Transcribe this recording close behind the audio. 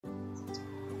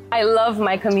I love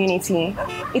my community.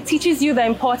 It teaches you the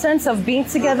importance of being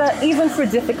together even through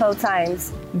difficult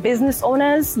times. Business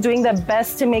owners doing their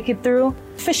best to make it through.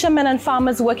 Fishermen and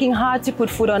farmers working hard to put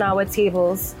food on our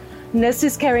tables.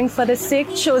 Nurses caring for the sick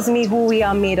shows me who we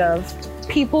are made of.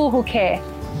 People who care.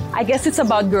 I guess it's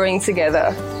about growing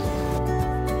together.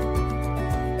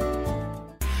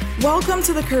 Welcome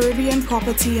to the Caribbean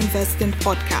Property Investing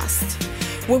Podcast,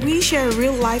 where we share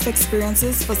real-life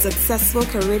experiences for successful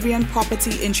Caribbean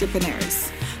property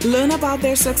entrepreneurs. Learn about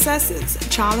their successes,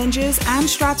 challenges, and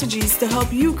strategies to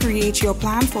help you create your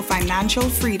plan for financial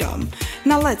freedom.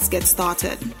 Now let's get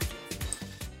started.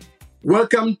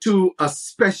 Welcome to a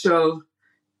special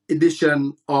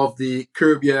edition of the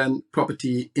Caribbean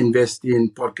Property Investing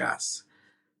Podcast.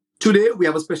 Today we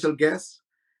have a special guest,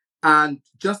 and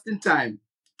just in time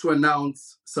to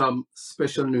announce some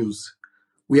special news.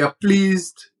 We are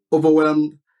pleased,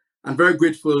 overwhelmed, and very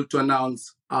grateful to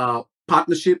announce our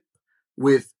partnership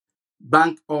with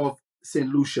Bank of St.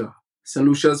 Lucia, St.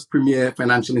 Lucia's premier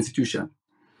financial institution.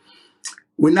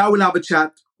 We now will have a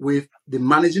chat with the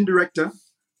Managing Director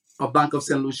of Bank of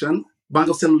St. Lucia,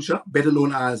 better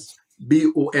known as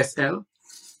BOSL,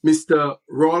 Mr.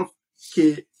 Rolf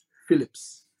K.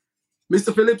 Phillips.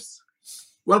 Mr. Phillips,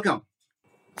 welcome.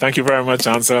 Thank you very much,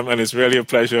 Anselm, and it's really a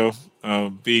pleasure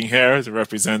being here to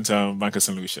represent Bank of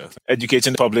St. Lucia.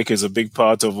 Educating the public is a big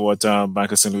part of what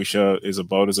Bank of St. Lucia is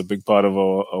about. It's a big part of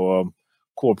our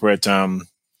corporate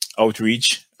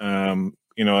outreach.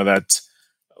 That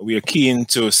we are keen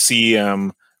to see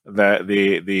that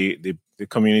the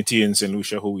community in St.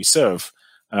 Lucia who we serve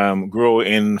grow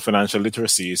in financial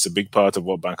literacy. It's a big part of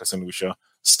what Bank of St. Lucia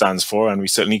stands for, and we're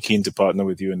certainly keen to partner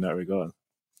with you in that regard.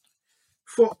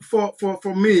 For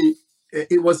me,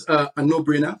 it was a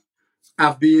no-brainer.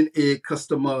 I've been a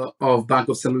customer of Bank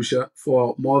of St. Lucia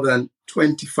for more than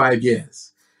 25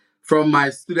 years. From my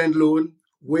student loan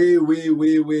way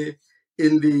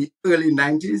in the early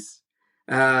 90s,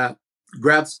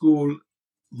 grad school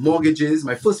mortgages,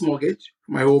 my first mortgage,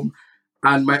 my home,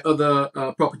 and my other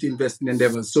property investing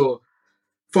endeavors. So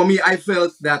for me, I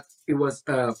felt that it was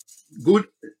a good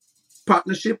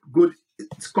partnership,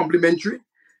 it's complementary.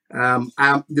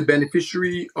 I'm the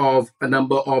beneficiary of a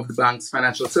number of the bank's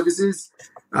financial services,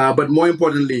 but more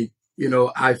importantly,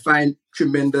 I find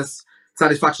tremendous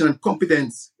satisfaction and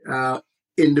competence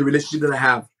in the relationship that I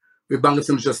have with Bank of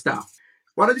St. Lucia staff.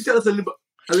 Why don't you tell us a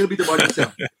little bit about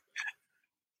yourself?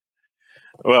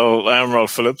 Well, I'm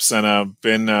Rolf Phillips, and I've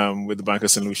been with the Bank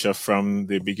of St. Lucia from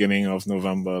the beginning of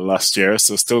November last year,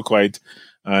 so still quite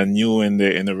new in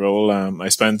the role. I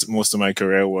spent most of my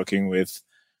career working with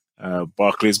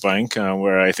Barclays Bank,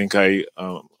 where I think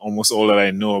almost all that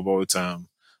I know about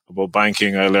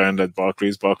banking, I learned at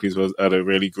Barclays. Barclays had a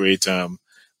really great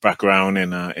background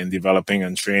in developing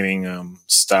and training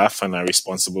staff, and are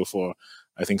responsible for,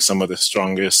 I think, some of the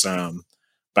strongest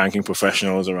banking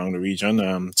professionals around the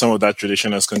region. Some of that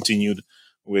tradition has continued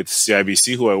with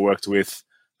CIBC, who I worked with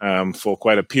for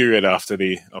quite a period after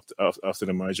the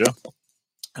merger.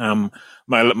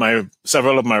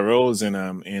 Several of my roles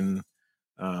in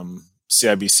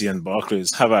CIBC and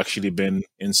Barclays have actually been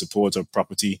in support of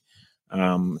property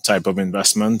type of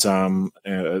investment.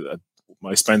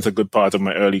 I spent a good part of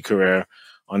my early career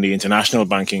on the international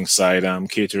banking side,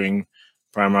 catering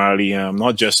primarily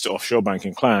not just to offshore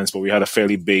banking clients, but we had a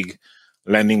fairly big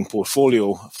lending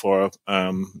portfolio for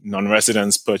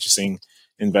non-residents purchasing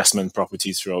investment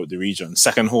properties throughout the region,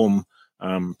 second home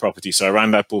property. So I ran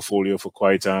that portfolio for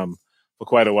quite a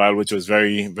while, which was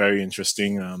very, very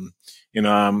interesting. A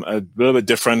little bit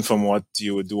different from what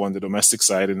you would do on the domestic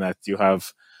side, in that you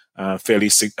have fairly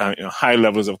high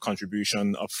levels of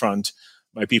contribution upfront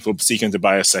by people seeking to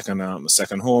buy a second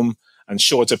home, and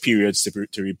shorter periods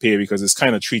to repay, because it's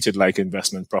kind of treated like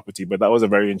investment property. But that was a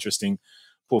very interesting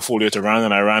portfolio to run,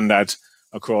 and I ran that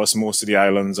across most of the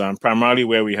islands, primarily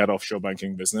where we had offshore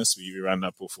banking business. We ran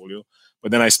that portfolio.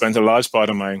 But then I spent a large part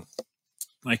of my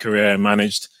career, I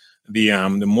managed the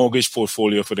mortgage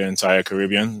portfolio for the entire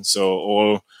Caribbean. So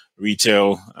all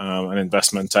retail and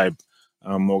investment type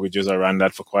mortgages, I ran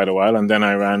that for quite a while. And then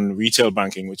I ran retail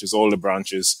banking, which is all the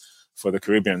branches for the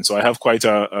Caribbean. So I have quite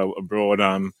a broad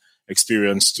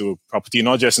experience to property,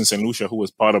 not just in St. Lucia, who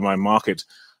was part of my market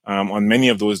on many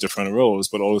of those different roles,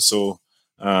 but also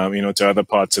to other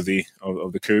parts of the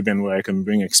Caribbean where I can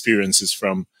bring experiences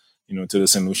from, to the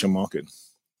St. Lucia market.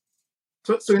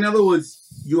 So in other words,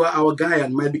 you are our guy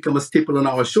and might become a staple on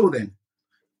our show then.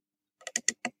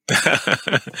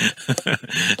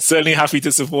 Certainly happy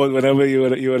to support whenever you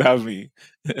would have me.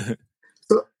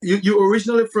 So you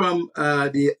originally from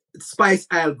the Spice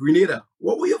Isle, Grenada.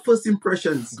 What were your first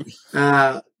impressions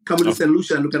coming to St.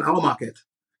 Lucia and look at our market?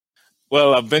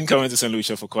 Well, I've been coming to St.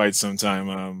 Lucia for quite some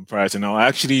time prior to now.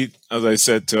 Actually, as I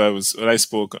said, when I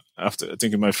spoke after, I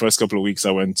think in my first couple of weeks,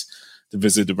 I went to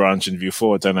visit the branch in Vieux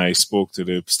Fort, and I spoke to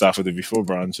the staff of the Vieux Fort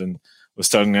branch and was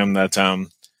telling them that, I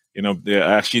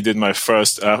actually did my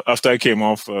first, after I came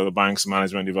off the bank's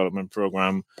management development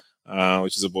program,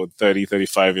 which is about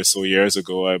 35 or so years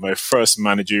ago, my first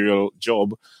managerial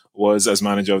job was as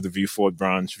manager of the Vieux Fort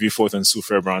branch, Vieux Fort and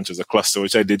Soufrière branch as a cluster,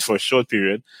 which I did for a short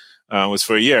period. Was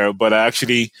for a year, but I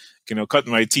actually, cut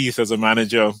my teeth as a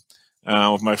manager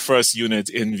of my first unit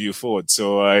in Vieux Fort.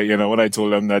 So, when I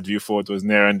told them that Vieux Fort was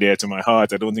near and dear to my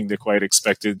heart, I don't think they quite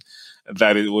expected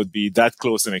that it would be that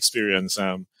close an experience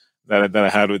that I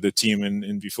had with the team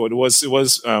in Vieux Fort. It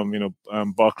was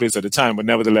Barclays at the time, but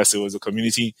nevertheless, it was a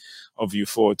community of Vieux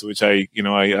Fort, which I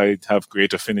have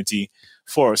great affinity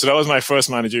for. So that was my first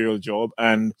managerial job,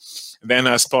 and then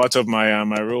as part of my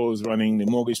my roles running the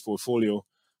mortgage portfolio.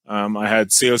 I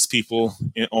had salespeople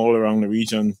all around the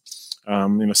region,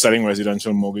 selling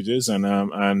residential mortgages, and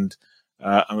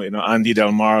Andy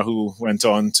Delmar, who went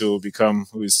on to become,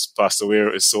 who is passed away,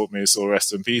 may his soul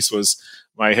rest in peace, was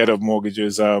my head of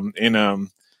mortgages in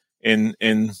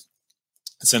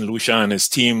St. Lucia, and his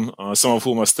team, some of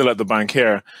whom are still at the bank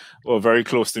here, were very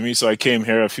close to me. So I came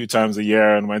here a few times a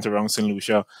year and went around St.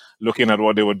 Lucia, looking at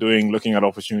what they were doing, looking at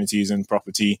opportunities in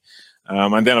property.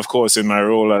 And then, of course, in my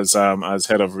role as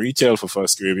head of retail for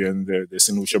First Caribbean, the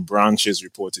St. Lucia branches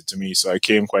reported to me. So I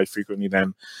came quite frequently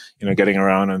then, getting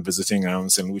around and visiting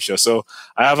St. Lucia. So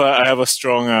I have a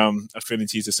strong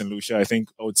affinity to St. Lucia. I think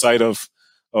outside of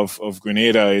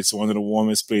Grenada, it's one of the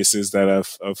warmest places that I've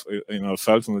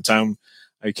felt from the time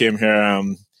I came here.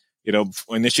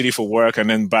 Initially for work and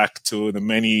then back to the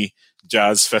many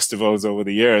jazz festivals over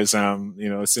the years.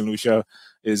 St. Lucia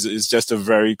is just a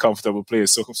very comfortable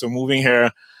place. So moving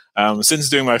here, since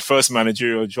doing my first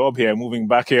managerial job here, moving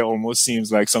back here almost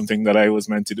seems like something that I was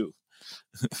meant to do.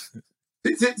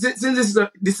 Since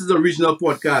this is a regional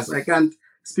podcast, I can't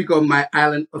speak of my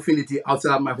island affinity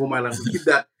outside of my home island. We'll keep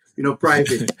that,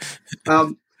 private.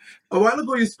 A while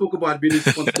ago, you spoke about being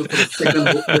responsible for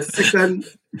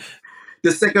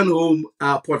the second home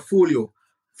portfolio.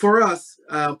 For us,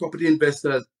 property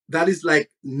investors, that is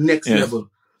like next level.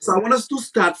 So I want us to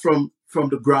start from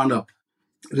the ground up,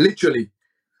 literally.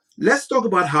 Let's talk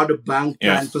about how the bank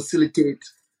can facilitate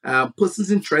persons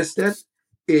interested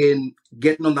in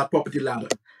getting on that property ladder.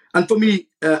 And for me,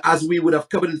 as we would have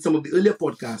covered in some of the earlier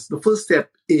podcasts, the first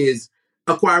step is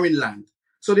acquiring land.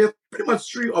 So there are pretty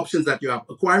much three options that you have: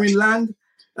 acquiring land,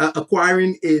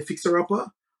 acquiring a fixer-upper,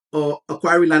 or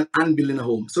acquiring land and building a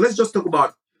home. So let's just talk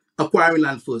about acquiring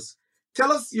land first.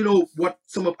 Tell us, what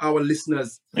some of our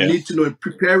listeners need to know in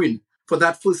preparing for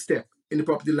that first step in the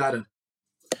property ladder.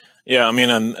 Yeah,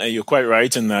 and you're quite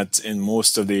right in that in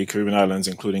most of the Caribbean islands,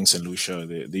 including St. Lucia,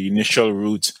 the initial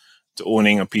route to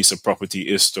owning a piece of property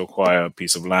is to acquire a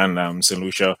piece of land. St.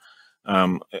 Lucia,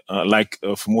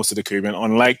 for most of the Caribbean,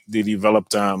 unlike the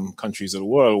developed countries of the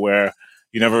world where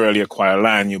you never really acquire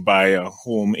land, you buy a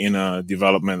home in a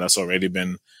development that's already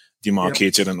been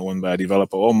demarcated and owned by a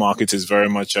developer. Our market is very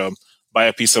much buy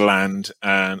a piece of land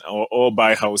or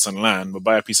buy house and land, but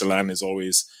buy a piece of land is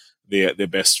always the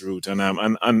best route.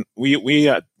 And we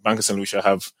at Bank of St. Lucia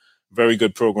have very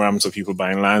good programs of people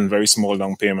buying land, very small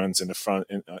down payments in the front,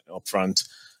 up front.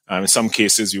 In some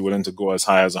cases, you're willing to go as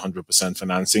high as 100%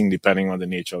 financing, depending on the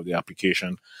nature of the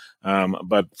application.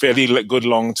 But fairly good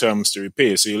long terms to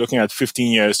repay. So you're looking at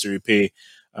 15 years to repay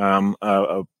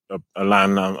a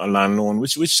land loan,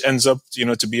 which ends up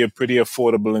to be a pretty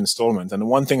affordable installment. And the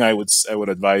one thing I would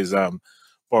advise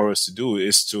borrowers to do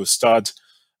is to start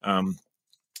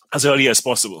as early as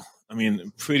possible.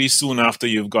 Pretty soon after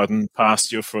you've gotten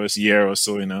past your first year or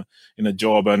so in a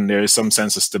job, and there is some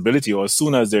sense of stability, or as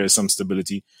soon as there is some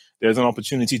stability, there's an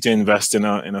opportunity to invest in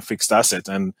a fixed asset.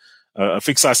 And a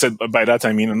fixed asset, by that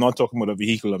I mean, I'm not talking about a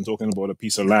vehicle, I'm talking about a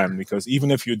piece of land. Because even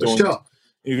if you don't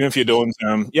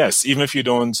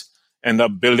end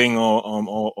up building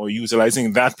or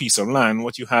utilizing that piece of land,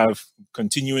 what you have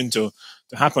continuing to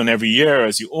happen every year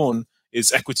as you own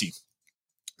is equity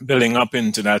building up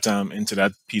into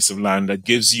that piece of land that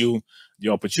gives you the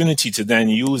opportunity to then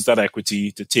use that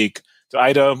equity to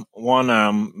either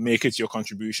make it your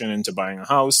contribution into buying a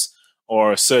house,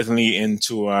 or certainly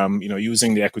into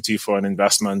using the equity for an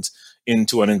investment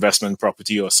into an investment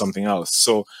property or something else.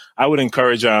 So I would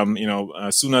encourage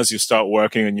as soon as you start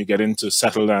working and you get into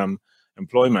settled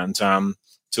employment,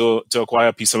 to acquire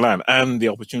a piece of land, and the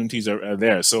opportunities are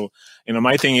there. So,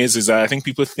 my thing is that I think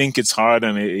people think it's hard,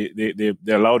 and they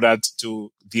allow that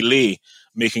to delay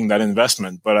making that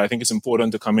investment. But I think it's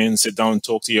important to come in, sit down,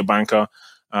 talk to your banker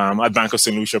at Bank of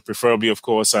St. Lucia, preferably, of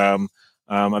course, at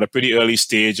a pretty early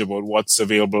stage about what's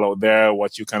available out there,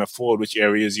 what you can afford, which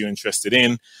areas you're interested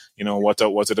in, what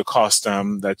are the costs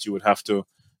that you would have to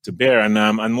bear.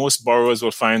 And most borrowers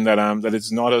will find that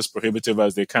it's not as prohibitive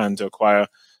as they can to acquire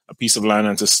a piece of land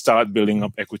and to start building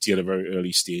up equity at a very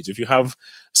early stage. If you have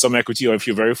some equity, or if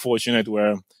you're very fortunate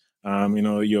where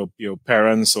your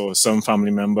parents or some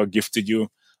family member gifted you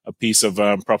a piece of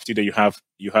property that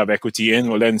you have equity in,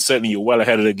 well, then certainly you're well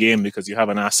ahead of the game because you have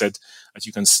an asset that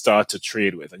you can start to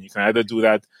trade with, and you can either do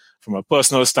that from a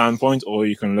personal standpoint, or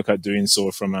you can look at doing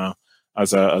so from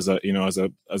as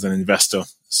an investor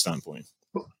standpoint.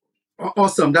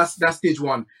 Awesome. That's stage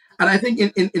one. And I think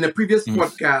in a previous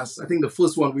podcast, I think the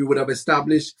first one, we would have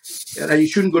established that you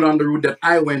shouldn't go down the route that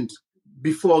I went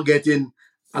before getting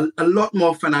a lot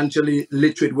more financially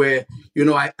literate, where,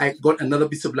 I got another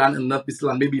piece of land,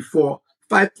 maybe 4-5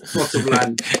 plots of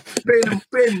land,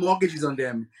 paying mortgages on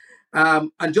them.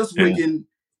 And just waiting,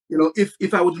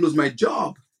 if I would lose my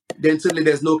job, then certainly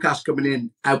there's no cash coming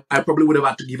in. I probably would have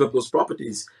had to give up those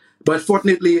properties. But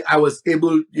fortunately, I was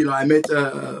able, I met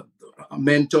a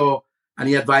mentor, and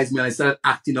he advised me, and I started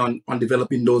acting on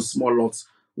developing those small lots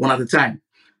one at a time.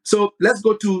 So let's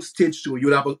go to stage 2.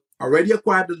 You have already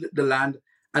acquired the land,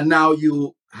 and now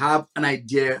you have an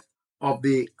idea of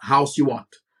the house you want.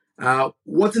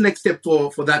 What's the next step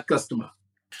for that customer?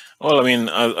 Well, I mean,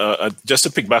 just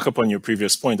to pick back up on your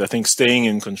previous point, I think staying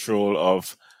in control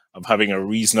of having a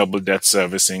reasonable debt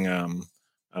servicing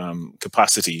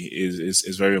capacity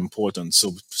is very important.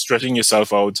 So stretching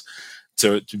yourself out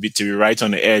to be right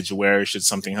on the edge, where should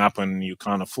something happen you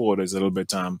can't afford, is a little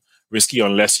bit risky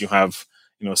unless you have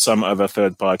some other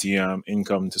third party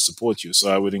income to support you.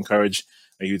 So I would encourage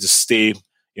you to stay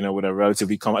with a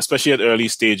relatively especially at early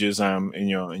stages in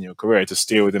your career, to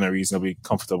stay within a reasonably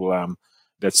comfortable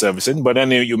debt servicing. But then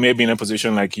you may be in a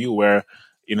position like you, where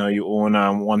you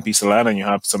own one piece of land and you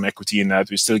have some equity in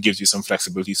that, which still gives you some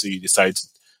flexibility, so you decide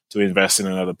to invest in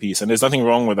another piece. And there's nothing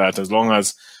wrong with that, as long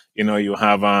as you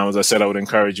have, as I said, I would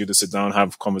encourage you to sit down,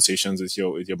 have conversations with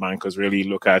your bankers, really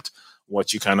look at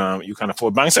what you can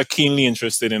afford. Banks are keenly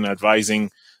interested in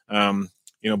advising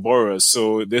borrowers.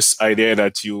 So this idea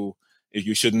that you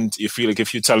feel like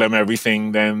if you tell them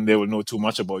everything, then they will know too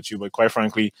much about you. But quite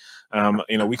frankly,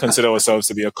 we consider ourselves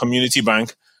to be a community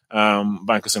bank.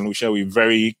 Bank of St. Lucia, we're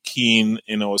very keen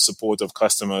in our support of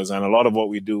customers, and a lot of what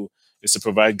we do is to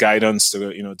provide guidance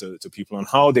to people on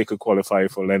how they could qualify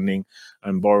for lending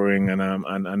and borrowing,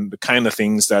 and the kind of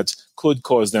things that could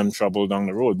cause them trouble down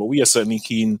the road. But we are certainly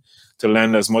keen to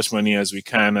lend as much money as we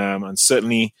can, and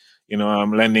certainly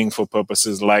lending for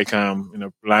purposes like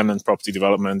land and property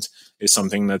development is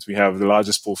something that we have the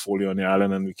largest portfolio on the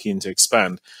island, and we're keen to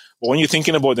expand. But when you're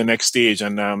thinking about the next stage,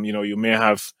 and you may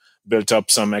have built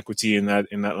up some equity in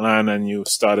that land, and you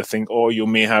start to think, or you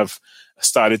may have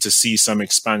started to see some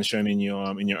expansion in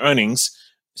your earnings.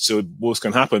 So both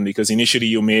can happen, because initially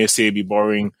you may be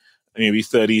borrowing maybe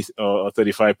 30 or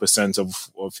 35%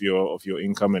 of your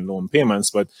income and loan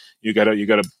payments, but you got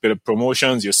a bit of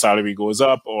promotions, your salary goes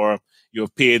up, or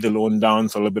you've paid the loan down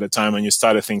for a little bit of time, and you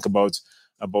start to think about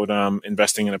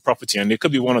investing in a property. And there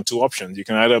could be one or two options. You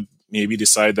can either maybe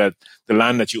decide that the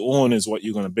land that you own is what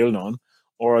you're going to build on,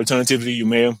 or alternatively, you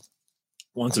may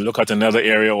want to look at another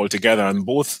area altogether. And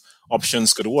both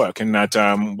options could work, in that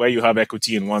where you have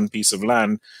equity in one piece of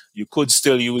land, you could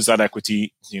still use that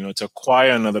equity, to acquire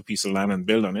another piece of land and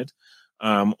build on it,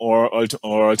 or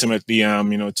ultimately,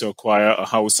 to acquire a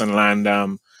house and land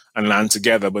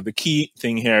together. But the key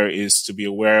thing here is to be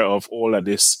aware of all that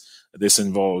this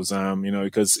involves,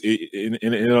 because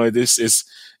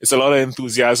it's a lot of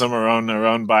enthusiasm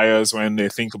around buyers when they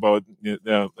think about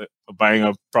buying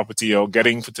a property or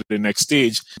getting to the next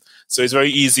stage. So it's very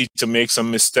easy to make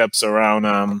some missteps around,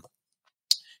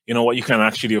 what you can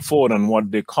actually afford and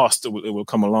what the cost it will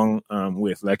come along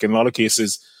with. Like in a lot of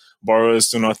cases, borrowers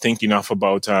do not think enough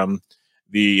about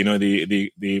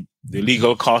the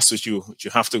legal costs which you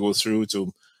have to go through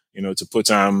to put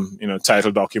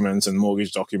title documents and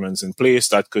mortgage documents in place.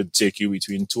 That could take you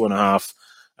between 2.5%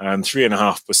 and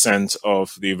 3.5%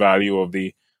 of the value of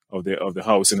the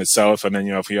house in itself. And then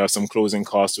you have some closing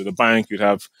costs with the bank. You'd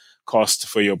have cost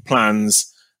for your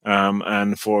plans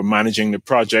and for managing the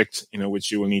project,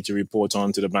 which you will need to report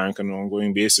on to the bank on an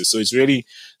ongoing basis. So it's really,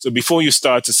 before you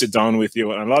start to sit down with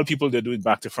and a lot of people, they do it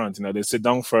back to front. They sit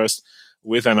down first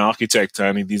with an architect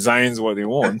and he designs what they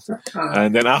want.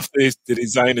 And then after the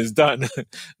design is done,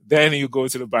 then you go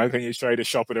to the bank and you try to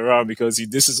shop it around because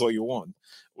this is what you want.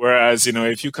 Whereas,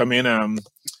 if you come in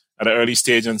at an early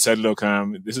stage and said, look,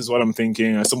 this is what I'm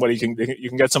thinking. You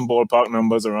can get some ballpark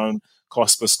numbers around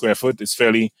cost per square foot. It's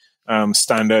fairly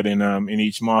standard in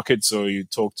each market. So you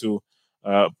talk to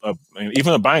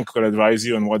even a bank could advise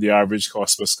you on what the average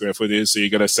cost per square foot is. So you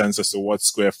get a sense as to what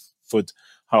square foot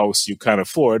house you can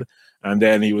afford. And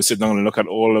then you will sit down and look at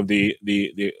all of the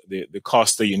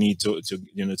costs that you need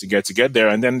to get there.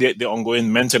 And then the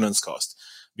ongoing maintenance cost.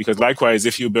 Because likewise,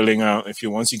 if you're building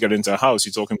once you get into a house,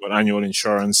 you're talking about annual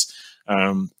insurance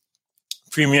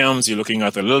premiums. You're looking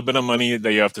at a little bit of money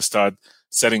that you have to start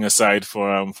setting aside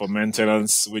for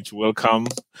maintenance, which will come.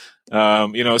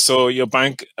 So your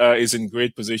bank is in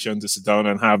great position to sit down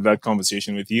and have that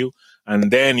conversation with you, and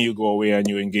then you go away and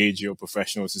you engage your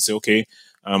professionals to say, okay,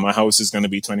 my house is going to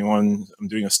be 21. I'm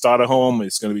doing a starter home.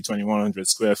 It's going to be 2,100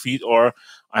 square feet, or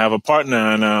I have a partner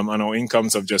and our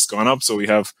incomes have just gone up, so we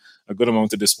have a good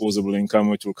amount of disposable income,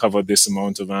 which will cover this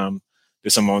amount of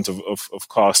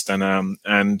cost,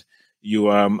 and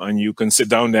you can sit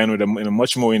down then in a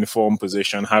much more informed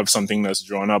position, have something that's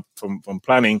drawn up from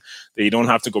planning that you don't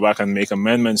have to go back and make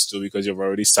amendments to, because you've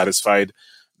already satisfied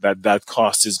that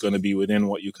cost is going to be within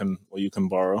what you can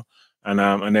borrow,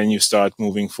 and then you start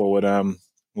moving forward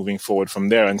from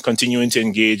there and continuing to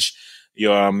engage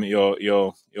your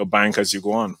bank as you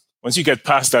go on. Once you get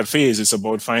past that phase, it's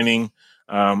about finding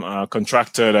a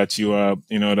contractor that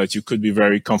you could be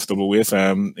very comfortable with,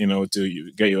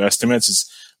 to get your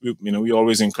estimates. We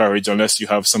always encourage, unless you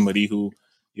have somebody who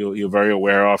you're very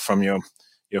aware of from your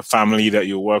family that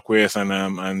you work with, and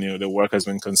the work has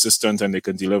been consistent and they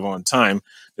can deliver on time.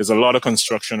 There's a lot of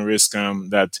construction risk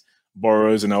that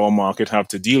borrowers in our market have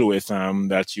to deal with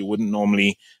that you wouldn't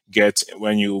normally get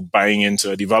when you're buying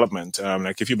into a development.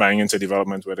 Like if you're buying into a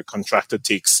development where the contractor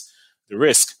takes the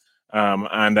risk,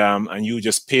 and you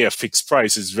just pay a fixed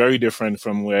price, is very different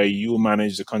from where you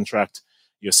manage the contract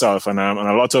yourself. And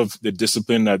a lot of the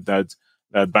discipline that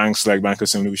banks like Bank of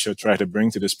St. Lucia try to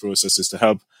bring to this process is to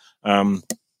help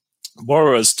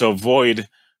borrowers to avoid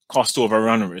cost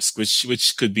overrun risk,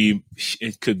 which could be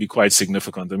quite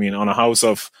significant. I mean, on a house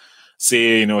of,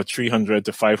 say, 300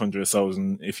 to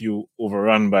 500,000, if you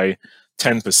overrun by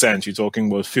 10%, you're talking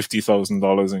about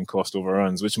 $50,000 in cost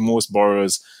overruns, which most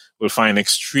borrowers will find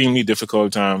extremely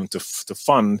difficult to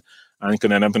fund, and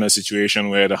can end up in a situation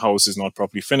where the house is not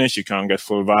properly finished. You can't get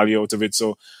full value out of it.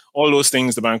 So all those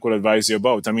things the bank will advise you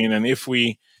about. I mean, and if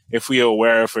we are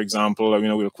aware, for example,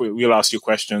 we'll ask you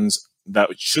questions that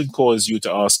should cause you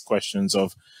to ask questions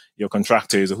of your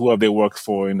contractors. Who have they worked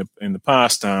for in the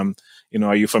past? Are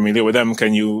you familiar with them?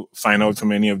 Can you find out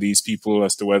from any of these people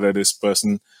as to whether this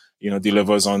person,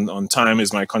 delivers on time?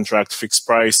 Is my contract fixed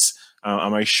price?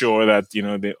 Am I sure that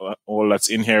all that's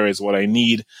in here is what I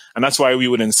need? And that's why we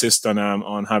would insist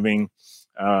on having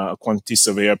a quantity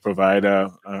surveyor provide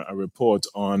a report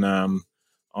on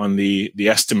the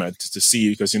estimate to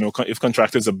see, because if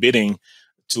contractors are bidding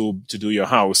to do your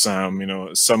house,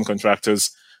 some contractors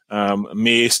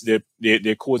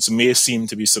their quotes may seem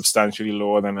to be substantially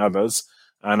lower than others,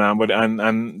 and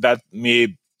that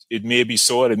it may be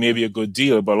so, it may be a good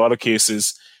deal, but a lot of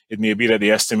cases it may be that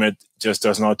the estimate just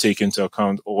does not take into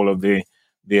account all of the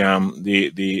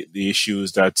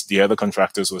issues that the other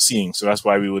contractors were seeing. So that's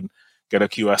why we would get a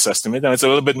QS estimate, and it's a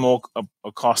little bit more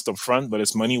a cost up front, but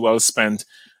it's money well spent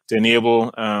to enable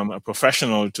a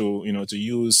professional to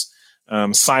use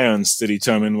science to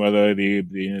determine whether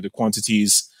the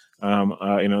quantities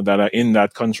that are in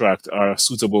that contract are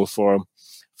suitable for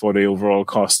the overall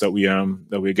cost that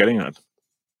we're getting at.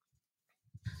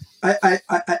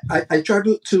 I try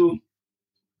to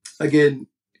again,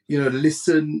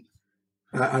 listen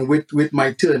and with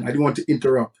my turn. I didn't want to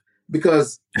interrupt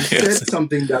because you said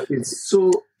something that is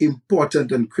so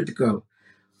important and critical.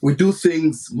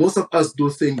 Most of us do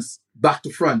things back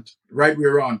to front, right way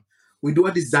around. We do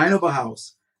a design of a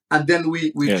house, and then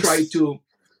we try to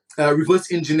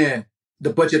reverse engineer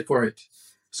the budget for it.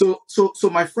 So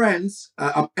my friends,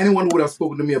 anyone who would have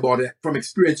spoken to me about it from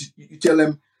experience, you tell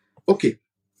them, okay,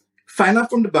 find out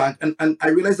from the bank, and I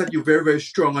realize that you're very, very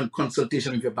strong on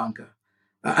consultation with your banker.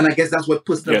 And I guess that's what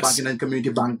personal banking and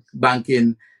community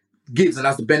banking gives, and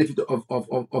that's the benefit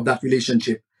of that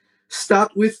relationship.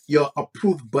 Start with your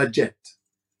approved budget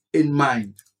in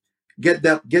mind. Get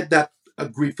that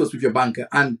agreed first with your banker.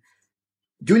 And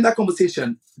during that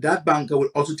conversation, that banker will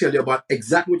also tell you about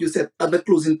exactly what you said, other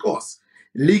closing costs,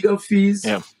 legal fees,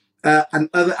 and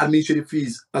other administrative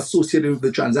fees associated with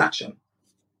the transaction.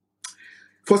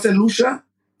 For St. Lucia,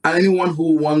 and anyone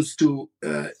who wants to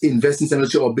invest in St.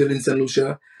 Lucia or build in St.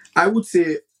 Lucia, I would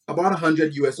say about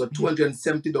 $100 US or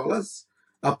 $270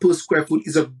 per square foot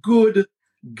is a good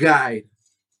guide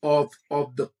of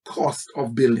the cost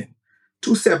of building.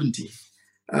 270,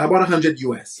 about 100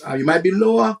 US. You might be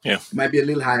lower, it might be a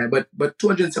little higher, but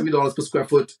 $270 per square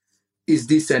foot is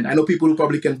decent. I know people who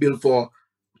probably can build for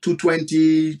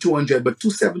 220, 200, but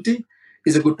 270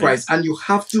 is a good price. And you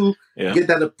have to get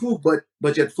that approved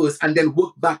budget first, and then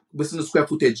work back within the square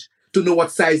footage to know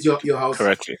what size your house,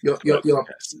 correctly, what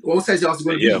size your house is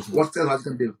going to be, what size house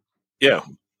you can build. Yeah,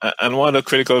 and one of the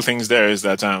critical things there is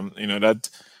that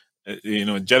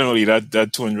generally that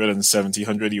 270,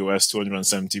 100 US,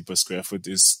 270 per square foot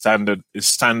is standard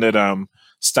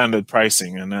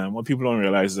pricing, and what people don't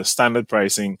realize is the standard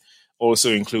pricing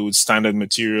also includes standard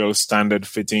materials, standard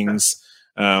fittings,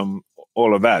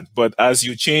 all of that. But as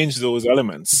you change those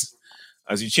elements,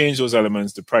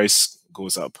 the price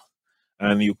goes up.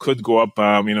 And you could go up,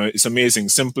 it's amazing.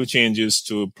 Simple changes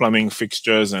to plumbing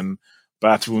fixtures and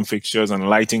bathroom fixtures and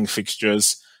lighting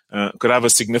fixtures could have a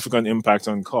significant impact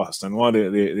on cost. And one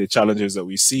of the challenges that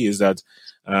we see is that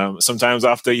sometimes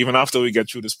even after we get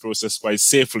through this process quite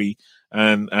safely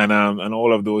and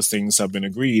all of those things have been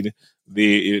agreed,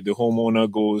 the homeowner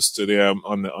goes to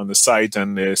on the site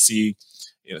and they see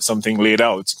something laid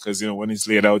out, because when it's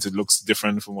laid out it looks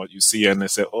different from what you see, and they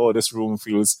say, oh, this room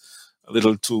feels a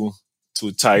little too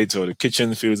tight, or the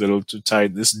kitchen feels a little too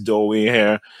tight, this doorway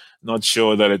here, not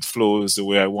sure that it flows the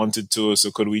way I want it to, so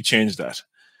could we change that?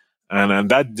 And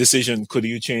that decision, could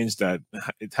you change that,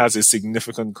 it has a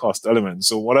significant cost element.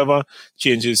 So whatever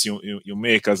changes you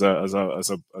make as a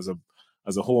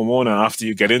homeowner after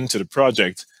you get into the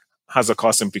project has a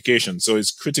cost implication. So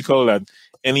it's critical that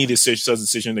any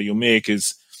decision that you make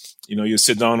is, you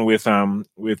sit down with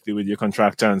your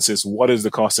contractor and says, what is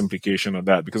the cost implication of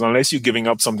that? Because unless you're giving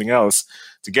up something else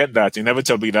to get that,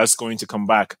 inevitably that's going to come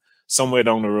back somewhere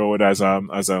down the road as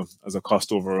a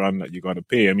cost overrun that you got to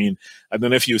pay. I mean, I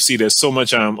don't know if you see, there's so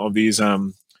much of these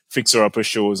fixer-upper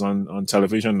shows on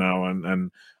television now,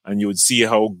 and you would see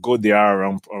how good they are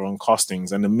around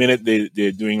costings. And the minute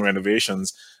they're doing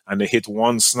renovations and they hit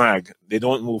one snag, they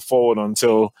don't move forward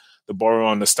until the borrower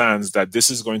understands that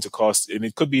this is going to cost, and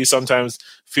it could be sometimes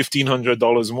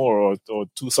 $1,500 more or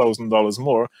 $2,000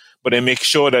 more, but they make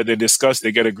sure that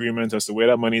they get agreement as to where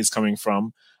that money is coming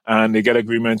from, and they get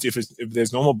agreement if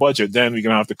there's no more budget, then we're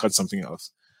going to have to cut something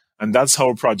else. And that's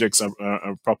how projects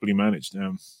are properly managed.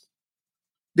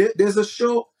 There's a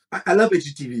show, I love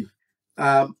HGTV,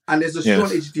 and there's a show on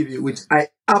HGTV which I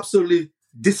absolutely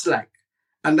dislike,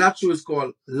 and that show is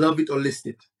called Love It or List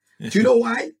It. Do you know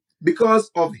why? Because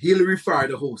of Hillary Farr,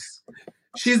 the host.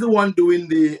 She's the one doing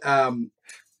the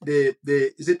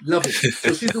is it Love It?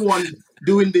 So she's the one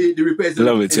doing the repairs in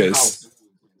the house.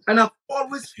 And I've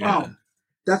always found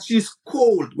that she's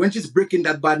cold when she's breaking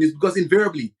that bad news, because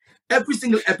invariably, every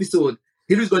single episode,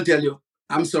 Hillary's going to tell you,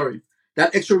 I'm sorry,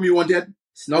 that extra room you wanted,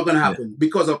 it's not going to happen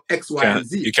because of X, Y, and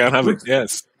Z. You can't have it.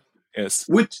 Yes.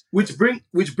 Which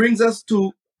brings us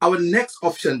to our next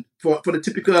option for the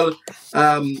typical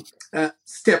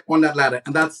step on that ladder,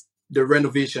 and that's the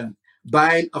renovation,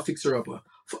 buying a fixer-upper.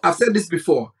 I've said this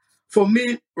before. For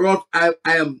me, Rolf,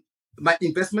 my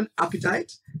investment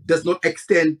appetite does not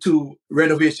extend to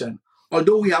renovation.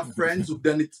 Although we have friends who've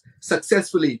done it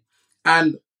successfully,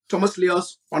 and Thomas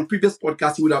Leos on previous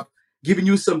podcasts, he would have given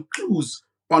you some clues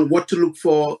on what to look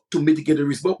for to mitigate the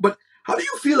risk. But how do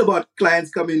you feel about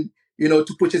clients coming,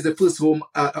 to purchase their first home,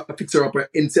 a fixer-upper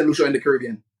in St. Lucia in the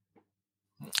Caribbean?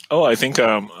 Oh, I think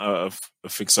a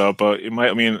fixer-upper,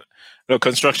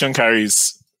 construction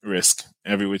carries risk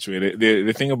every which way.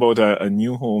 The thing about a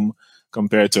new home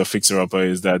compared to a fixer-upper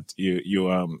is that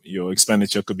your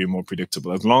expenditure could be more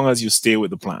predictable as long as you stay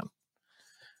with the plan.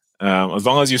 As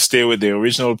long as you stay with the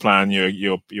original plan,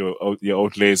 your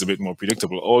outlay is a bit more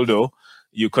predictable. Although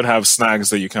you could have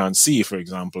snags that you can't see. For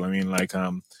example, in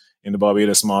the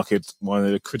Barbados market, one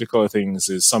of the critical things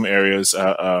is some areas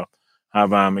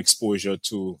have exposure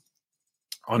to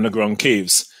underground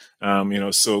caves.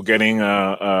 So getting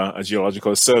a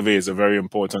geological survey is a very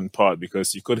important part,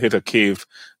 because you could hit a cave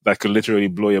that could literally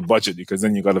blow your budget, because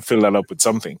then you got to fill that up with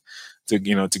something to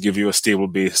give you a stable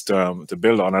base to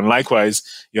build on. And likewise,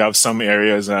 you have some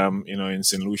areas, in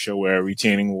St. Lucia where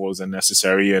retaining walls are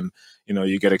necessary, and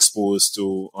you get exposed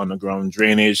to underground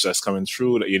drainage that's coming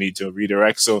through that you need to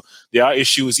redirect. So there are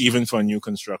issues even for new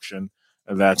construction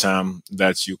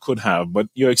that you could have, but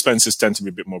your expenses tend to be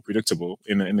a bit more predictable.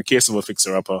 In the case of a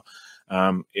fixer-upper,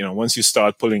 once you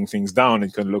start pulling things down,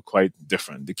 it can look quite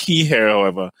different. The key here,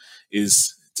 however,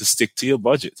 is to stick to your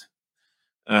budget.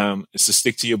 It's to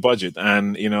stick to your budget,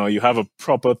 and you have a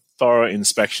proper, thorough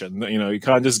inspection. You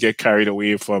can't just get carried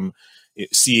away from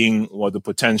seeing what the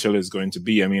potential is going to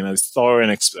be. As thorough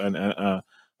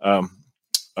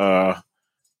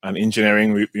an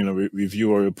engineering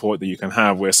review or report that you can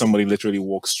have where somebody literally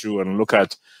walks through and look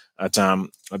at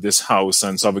this house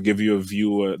and sort of give you a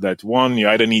view that, one, you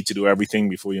either need to do everything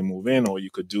before you move in, or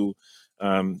you could do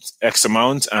X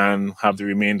amount and have the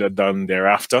remainder done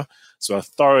thereafter. So a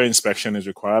thorough inspection is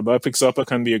required, but a fixer-upper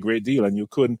can be a great deal, and you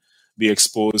could be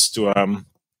exposed to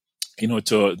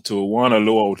to one, a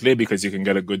low outlay because you can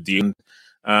get a good deal.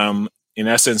 In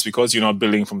essence, because you're not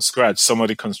building from scratch, some of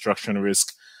the construction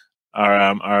risk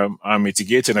are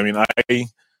mitigated. I mean,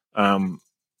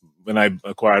 when I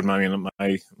acquired my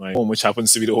home, which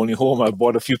happens to be the only home, I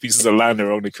bought a few pieces of land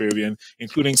around the Caribbean,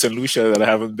 including St. Lucia that I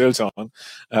haven't built on.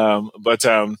 I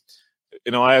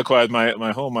acquired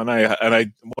my home,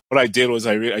 and what I did was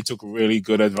I took really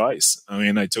good advice. I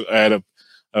mean, I had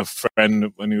a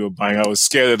friend when we were buying. I was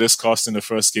scared of this cost in the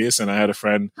first case, and I had a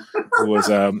friend who was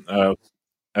a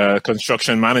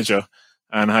construction manager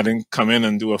and had him come in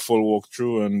and do a full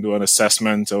walkthrough and do an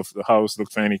assessment of the house,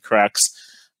 look for any cracks.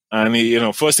 And he,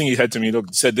 first thing he said to me, he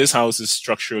said, this house is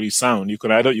structurally sound. You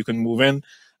can move in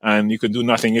and you can do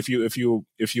nothing. If you're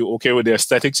okay with the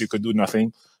aesthetics, you could do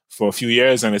nothing for a few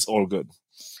years and it's all good.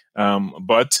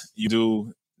 But you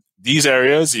do these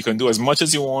areas, you can do as much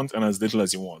as you want and as little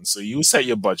as you want. So you set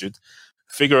your budget,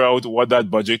 figure out what that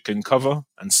budget can cover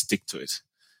and stick to it.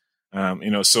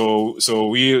 So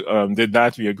we did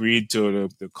that. We agreed to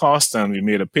the cost and we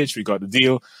made a pitch. We got the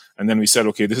deal. And then we said,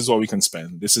 okay, this is what we can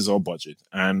spend. This is our budget.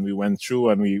 And we went through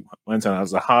and we went and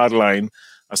as a hard line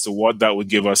as to what that would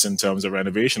give us in terms of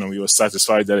renovation. And we were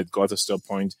satisfied that it got us to a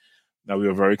point that we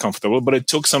were very comfortable. But it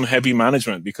took some heavy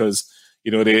management because,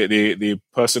 the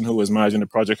person who was managing the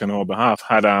project on our behalf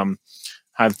had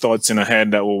thoughts in her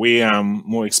head that were way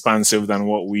more expansive than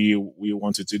what we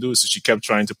wanted to do. So she kept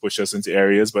trying to push us into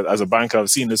areas. But as a banker,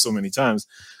 I've seen this so many times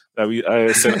that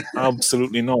I said,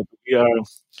 absolutely not.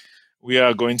 We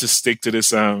are going to stick to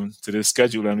this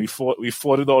schedule, and we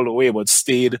fought it all the way, but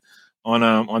stayed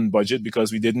on budget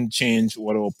because we didn't change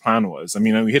what our plan was. I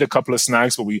mean, we hit a couple of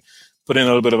snags, but we put in a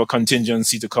little bit of a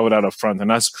contingency to cover that up front,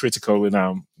 and that's critical with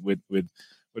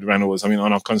renos. I mean,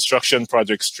 on a construction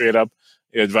project, straight up,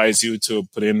 they advise you to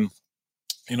put in,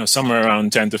 somewhere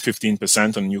around 10 to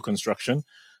 15% on new construction.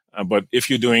 But if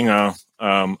you're doing a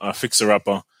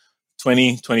fixer-upper,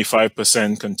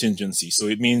 20-25% contingency. So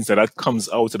it means that comes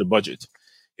out of the budget.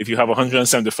 If you have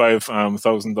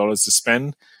 $175,000 to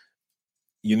spend,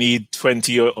 you need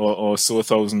 $20 or so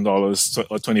 $1,000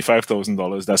 or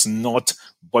 $25,000. That's not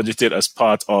budgeted as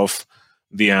part of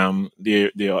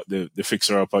the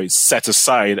fixer upper. It's set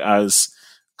aside as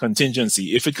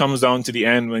contingency. If it comes down to the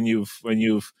end when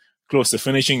you've close to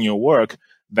finishing your work,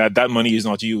 that money is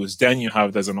not used, then you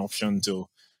have as an option to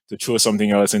throw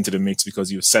something else into the mix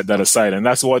because you've set that aside. And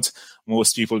that's what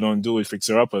most people don't do with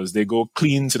fixer-uppers. They go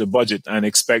clean to the budget and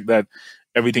expect that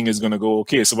everything is going to go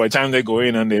okay. So by the time they go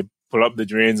in and they pull up the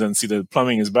drains and see the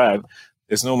plumbing is bad,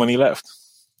 there's no money left.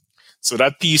 So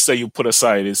that piece that you put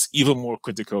aside is even more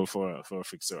critical for a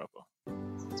fixer-upper.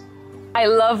 I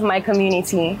love my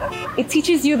community. It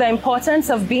teaches you the importance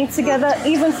of being together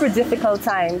even through difficult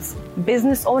times.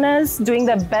 Business owners doing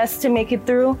their best to make it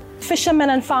through. Fishermen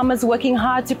and farmers working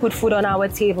hard to put food on our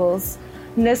tables.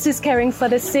 Nurses caring for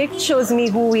the sick shows me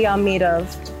who we are made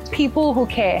of. People who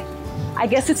care. I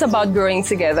guess it's about growing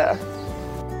together.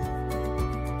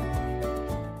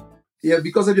 Yeah,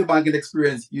 because of your banking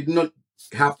experience, you do not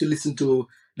have to listen to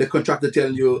the contractor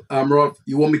telling you, Rob,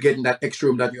 you won't be getting that extra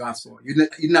room that you asked for. You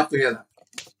didn't have to hear that.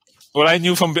 Well, I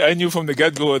knew from the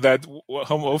get-go that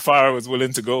how far I was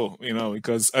willing to go,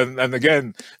 because and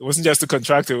again, it wasn't just the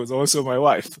contractor; it was also my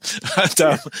wife.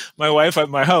 And, my wife at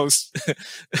my house,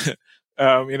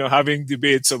 having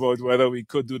debates about whether we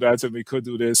could do that and we could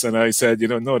do this, and I said,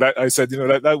 no,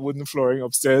 that wooden flooring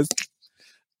upstairs,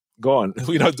 gone.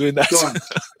 We're not doing that. Gone.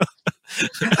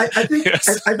 I think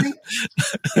yes. I think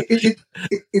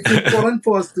it's important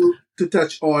for us to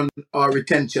touch on our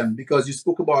retention because you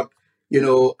spoke about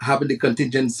having the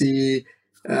contingency,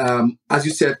 as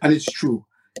you said, and it's true.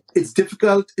 It's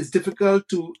difficult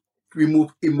to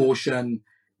remove emotion,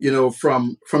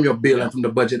 from your bill and from the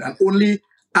budget, and only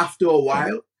after a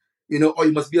while, or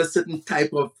you must be a certain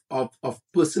type of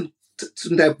person,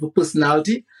 certain type of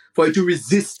personality for you to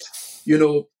resist,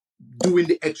 doing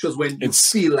the extras when you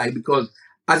feel like, because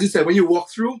as you said, when you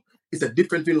walk through, it's a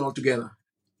different feeling altogether.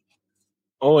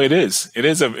 Oh, it is. It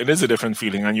is a different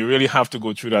feeling, and you really have to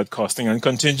go through that costing. And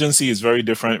contingency is very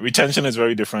different. Retention is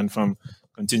very different from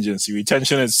contingency.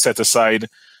 Retention is set aside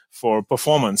for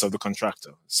performance of the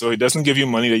contractor. So it doesn't give you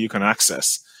money that you can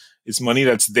access. It's money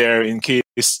that's there in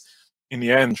case, in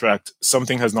the end,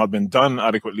 something has not been done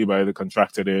adequately by the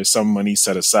contractor. There is some money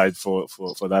set aside for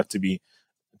that to be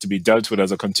to be dealt with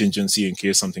as a contingency in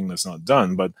case something that's not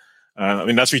done. But I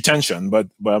mean, that's retention. But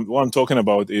what I'm talking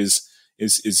about is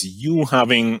you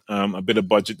having a bit of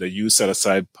budget that you set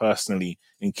aside personally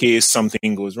in case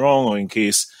something goes wrong or in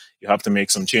case you have to make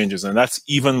some changes. And that's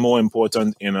even more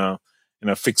important in a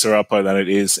fixer-upper than it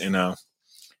is in a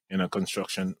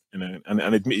construction. And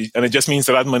it just means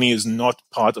that money is not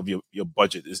part of your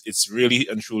budget. It's really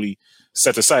and truly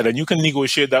set aside. And you can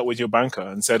negotiate that with your banker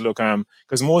and say, look,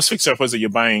 because most fixer-uppers that you're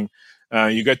buying,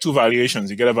 you get two valuations.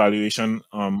 You get a valuation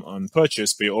on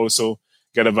purchase, but you also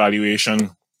get a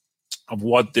valuation of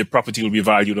what the property will be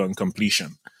valued on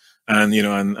completion. And,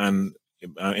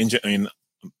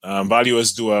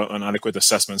 valuers do an adequate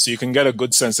assessment. So you can get a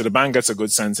good sense, so the bank gets a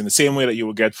good sense in the same way that you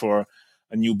will get for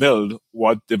a new build,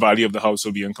 what the value of the house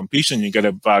will be on completion. You get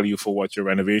a value for what your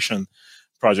renovation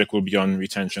project will be on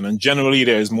retention. And generally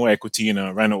there is more equity in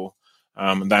a reno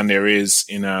than there is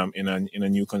in a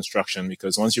new construction,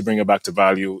 because once you bring it back to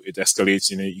value, it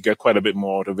escalates. You get quite a bit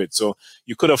more out of it. So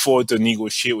you could afford to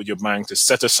negotiate with your bank to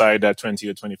set aside that $20,000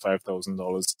 or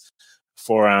 $25,000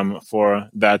 for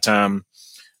that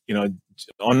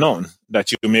unknown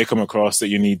that you may come across that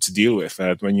you need to deal with.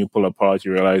 That when you pull apart,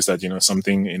 you realize that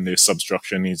something in the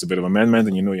substructure needs a bit of amendment,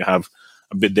 and you have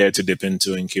a bit there to dip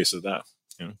into in case of that.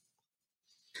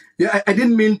 Yeah, I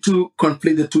didn't mean to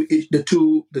conflate the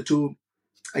two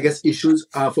I guess issues.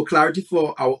 For clarity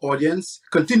for our audience,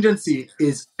 contingency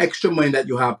is extra money that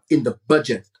you have in the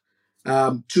budget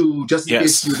to just in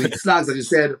case you need snags, as you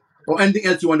said, or anything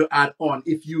else you want to add on.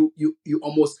 If you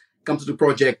almost come to the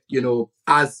project,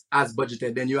 as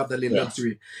budgeted, then you have the little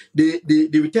luxury. The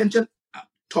retention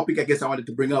topic, I guess I wanted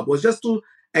to bring up was just to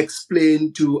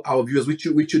explain to our viewers, which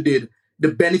you did, the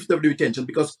benefit of the retention,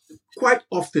 because quite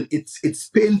often it's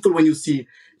painful when you see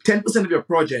 10% of your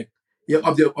project,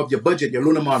 of your budget, your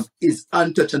loan amount is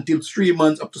untouched until 3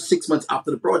 months up to 6 months after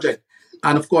the project,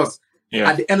 and of course,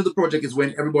 at the end of the project is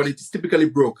when everybody is typically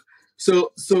broke.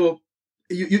 So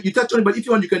you touched on it, but if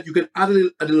you want, you can add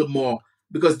a little more.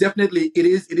 Because definitely it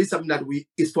is something that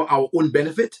is for our own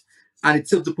benefit, and it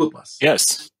serves the purpose.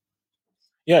 Yes,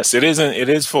 it is. It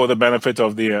is for the benefit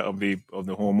of the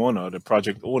homeowner, the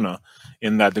project owner,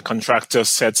 in that the contractor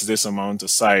sets this amount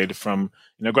aside from.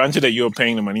 Granted that you're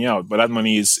paying the money out, but that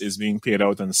money is being paid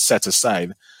out and set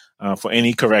aside for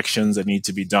any corrections that need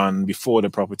to be done before the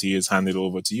property is handed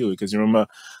over to you. Because you remember,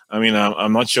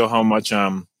 I'm not sure how much.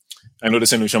 I know the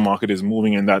St. Lucia market is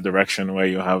moving in that direction where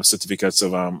you have certificates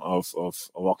of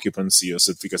occupancy or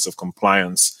certificates of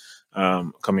compliance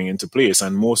coming into place,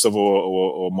 and most of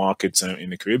our markets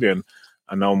in the Caribbean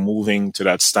are now moving to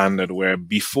that standard where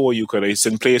before it's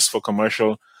in place for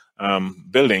commercial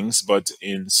buildings, but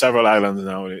in several islands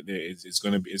now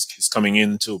it's coming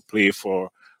into play for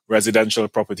residential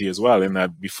property as well. In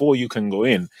that before you can go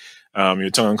in, your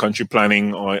town and country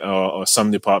planning or some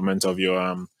department of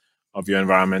your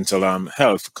environmental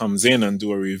health comes in and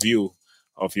do a review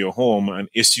of your home and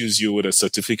issues you with a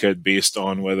certificate based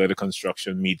on whether the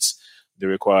construction meets the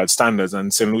required standards.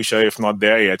 And St. Lucia, if not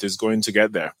there yet, is going to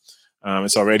get there.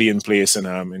 It's already in place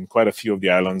in quite a few of the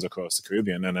islands across the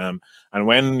Caribbean. And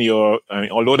when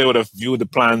although they would have viewed the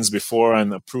plans before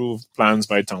and approved plans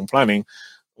by town planning,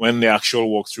 when the actual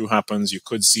walkthrough happens, they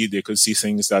could see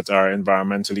things that are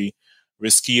environmentally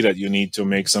risky that you need to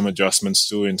make some adjustments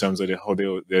to in terms of how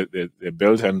they're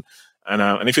built, and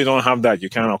if you don't have that, you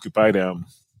can't occupy the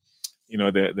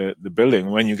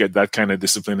building when you get that kind of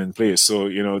discipline in place. So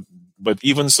but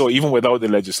even without the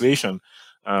legislation,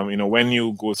 when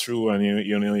you go through and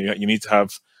you need to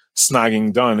have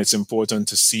snagging done, it's important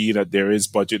to see that there is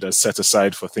budget that's set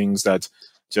aside for things that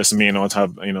just may not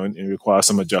have require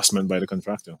some adjustment by the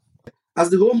contractor. As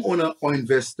the homeowner or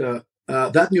investor,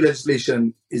 that new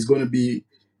legislation is going to be,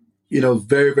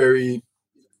 very, very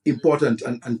important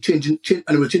and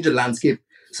it will change the landscape,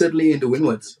 certainly in the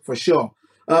windwards, for sure.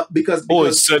 Because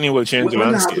it certainly will change the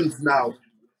landscape.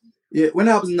 When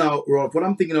it happens now, Rolf, what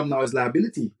I'm thinking of now is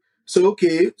liability. So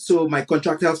my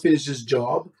contractor has finished his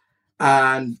job,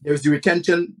 and there's the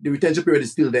retention period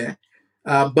is still there.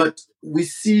 But we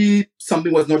see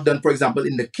something was not done, for example,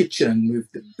 in the kitchen with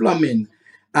the plumbing,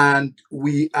 and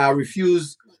we are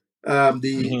refused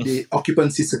the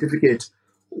occupancy certificate.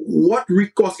 What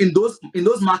recourse in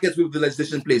those markets with the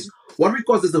legislation in place? What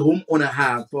recourse does the homeowner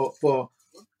have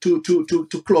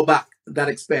to claw back that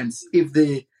expense if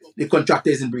the contractor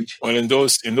is in breach? Well, in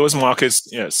those markets,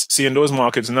 yes. See, in those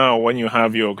markets now, when you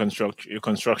have your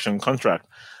construction contract,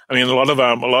 a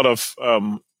lot of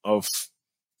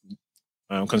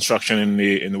construction in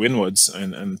the windwards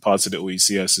and parts of the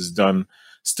OECS is done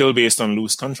still based on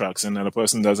loose contracts, and then the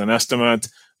person does an estimate,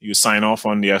 you sign off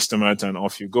on the estimate, and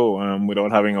off you go,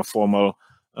 without having a formal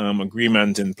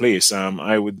agreement in place.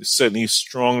 I would certainly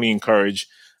strongly encourage,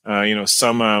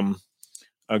 some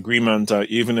agreement,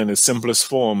 even in the simplest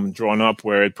form, drawn up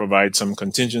where it provides some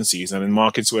contingencies. And in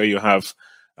markets where you have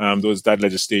that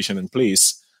legislation in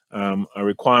place, a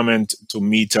requirement to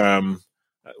meet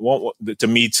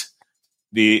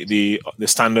the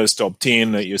standards to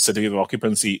obtain your certificate of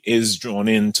occupancy is drawn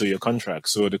into your contract.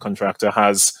 So the contractor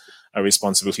has a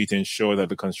responsibility to ensure that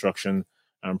the construction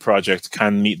project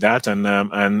can meet that, and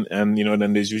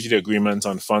then there's usually agreement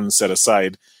on funds set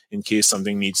aside in case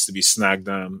something needs to be snagged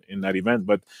in that event.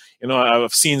 But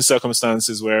I've seen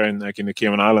circumstances where, in the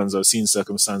Cayman Islands, I've seen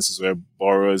circumstances where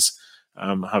borrowers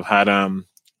have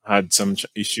had some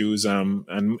issues,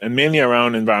 and mainly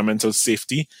around environmental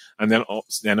safety, and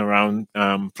then around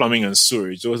plumbing and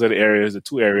sewage. Those are the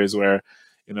two areas where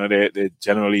there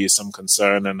generally is some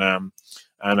concern,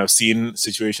 and I've seen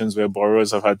situations where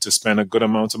borrowers have had to spend a good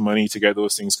amount of money to get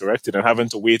those things corrected and having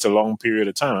to wait a long period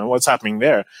of time. And what's happening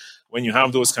there, when you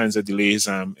have those kinds of delays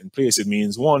in place, it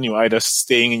means, one, you're either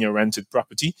staying in your rented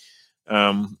property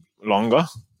longer,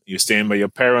 you're staying by your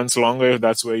parents longer if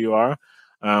that's where you are,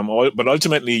 but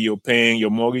ultimately you're paying, your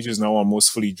mortgage is now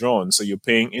almost fully drawn, so you're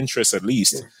paying interest at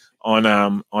least on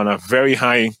a very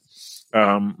high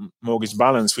mortgage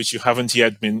balance, which you haven't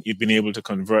yet been able to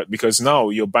convert, because now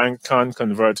your bank can't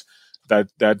convert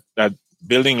that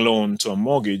building loan to a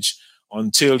mortgage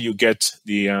until you get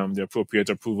the appropriate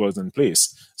approvals in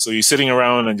place. So you're sitting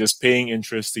around and just paying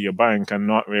interest to your bank and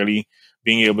not really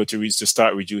being able to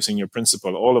start reducing your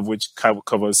principal, all of which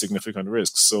covers significant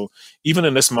risks. So even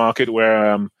in this market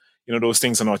where those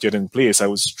things are not yet in place, I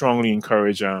would strongly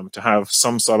encourage to have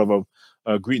some sort of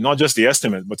not just the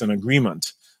estimate, but an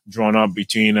agreement drawn up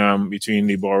between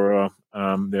the borrower,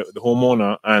 the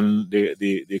homeowner, and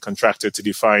the contractor to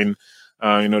define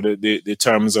the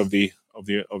terms of the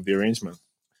arrangement.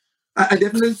 I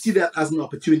definitely see that as an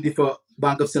opportunity for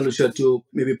Bank of St. Lucia to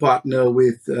maybe partner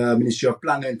with Ministry of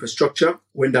Planning and Infrastructure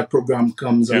when that program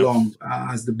comes along.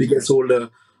 As the biggest holder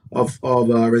of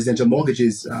residential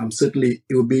mortgages, certainly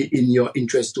it will be in your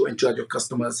interest to ensure your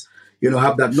customers,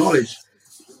 have that knowledge.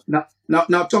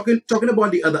 Now, talking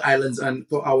about the other islands, and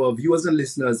for our viewers and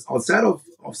listeners outside of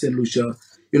St. Lucia,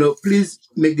 please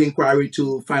make the inquiry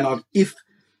to find out if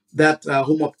that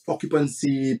home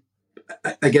occupancy,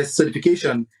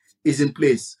 certification is in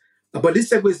place. But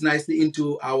this segues nicely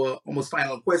into our almost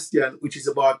final question, which is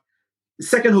about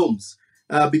second homes,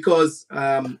 because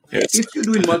if you're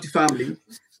doing multifamily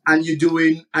and you're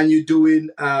doing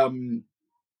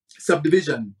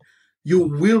subdivision, you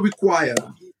will require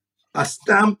a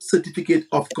stamped certificate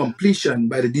of completion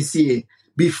by the DCA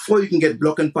before you can get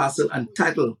block and parcel and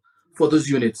title for those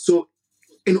units. So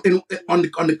on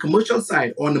the commercial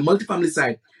side or on the multifamily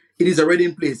side, it is already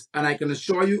in place. And I can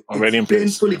assure you, it's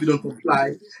painful if you don't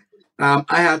comply.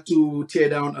 I had to tear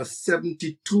down a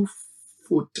 72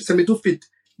 feet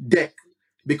deck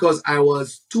because I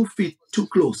was 2 feet too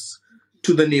close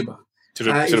to the neighbor. To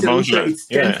the boundary. It's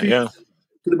 10 feet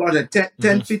to the boundary,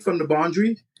 10 feet from the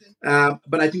boundary.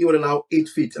 But I think it would allow 8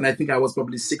 feet, and I think I was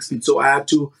probably 6 feet. So I had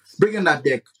to bring in that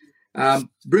deck,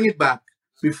 bring it back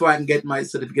before I can get my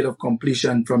certificate of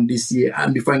completion from DCA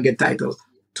and before I can get title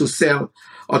to sell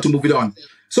or to move it on.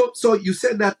 So you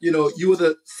said that you were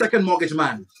the second mortgage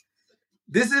man.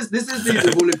 This is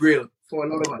the holy grail for a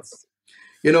lot of us.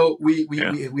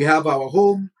 We have our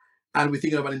home and we're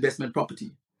thinking about investment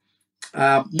property.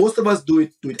 Most of us do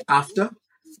it after.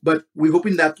 But we're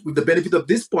hoping that with the benefit of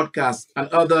this podcast and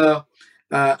other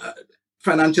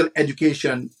financial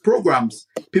education programs,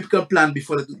 people can plan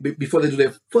before they do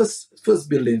their first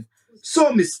building.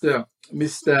 So, Mr.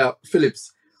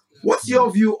 Phillips, what's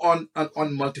your view on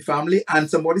multifamily and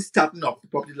somebody starting up the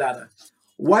property ladder?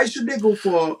 Why should they go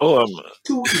for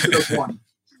two instead of one?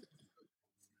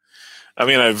 I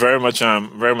mean, I very much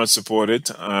support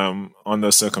it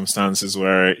under circumstances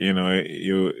where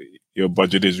your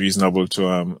budget is reasonable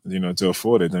to to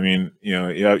afford it. I mean,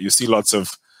 you see lots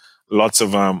of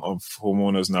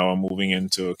homeowners now are moving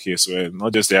into a case where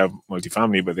not just they have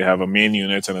multifamily, but they have a main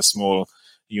unit and a small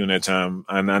unit,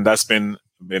 and that's been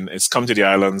it's come to the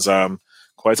islands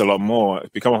quite a lot more. It's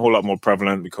become a whole lot more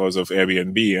prevalent because of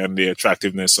Airbnb and the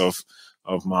attractiveness of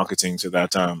marketing to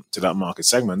that market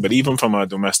segment. But even from a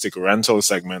domestic rental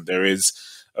segment, there is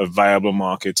a viable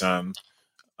market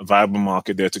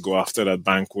there to go after that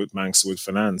banks would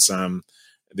finance.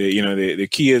 The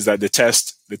key is that the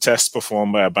test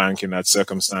performed by a bank in that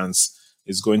circumstance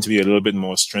is going to be a little bit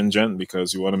more stringent,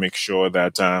 because we want to make sure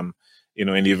that in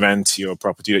the event your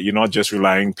property, that you're not just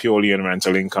relying purely on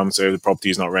rental income. So if the property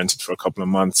is not rented for a couple of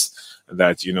months,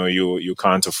 that you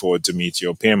can't afford to meet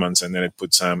your payments, and then it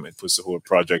puts the whole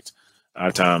project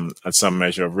at some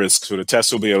measure of risk. So the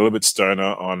test will be a little bit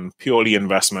sterner on purely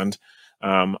investment.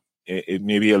 It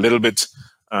may be a little bit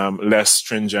less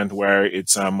stringent where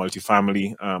it's a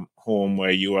multifamily home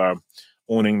where you are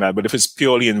owning that. But if it's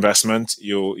purely investment,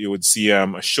 you would see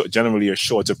generally a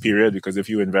shorter period, because if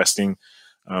you're investing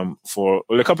for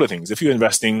a couple of things, if you're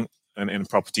investing in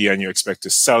property and you expect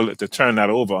to turn that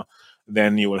over,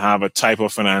 then you will have a type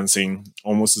of financing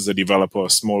almost as a developer, a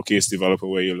small case developer,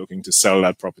 where you're looking to sell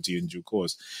that property in due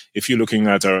course. If you're looking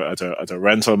at a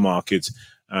rental market,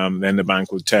 then the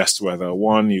bank will test whether,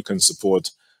 one, you can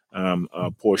support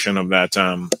a portion of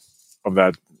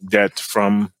that debt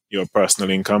from your personal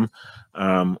income,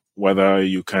 whether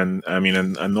you can.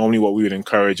 And normally what we would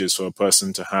encourage is for a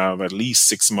person to have at least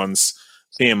 6 months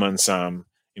payments,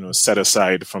 set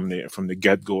aside from the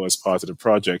get-go as part of the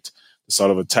project, to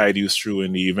sort of tide you through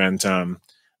in the event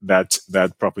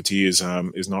that property is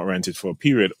not rented for a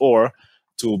period, or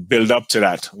to build up to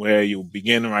that, where you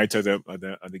begin right at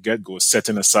the get-go,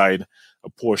 setting aside a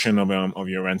portion of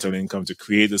your rental income to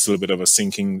create this little bit of a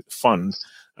sinking fund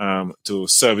to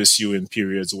service you in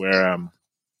periods where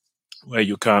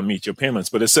you can't meet your payments.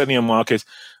 But it's certainly a market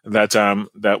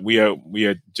that we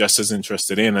are just as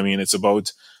interested in. It's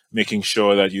about making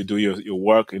sure that you do your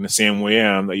work in the same way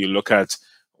that you look at.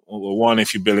 One,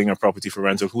 if you're building a property for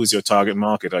rental, who's your target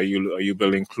market? Are you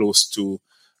building close to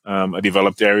a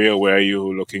developed area where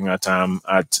you're looking at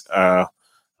a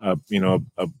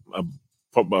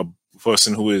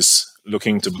person who is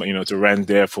looking to rent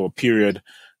there for a period,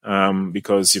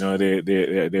 because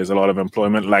there's a lot of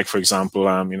employment. Like, for example,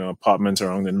 apartments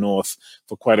around the north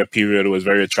for quite a period was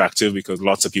very attractive because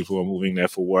lots of people were moving there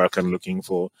for work and looking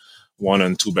for 1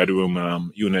 and 2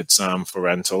 bedroom units for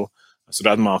rental. So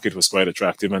that market was quite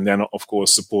attractive, and then of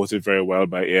course supported very well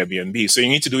by Airbnb. So you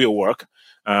need to do your work.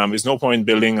 There's no point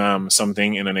building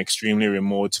something in an extremely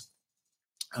remote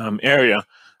area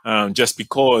just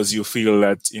because you feel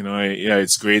that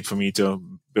it's great for me to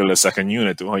build a second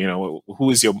unit. Or, who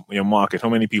is your market? How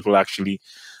many people actually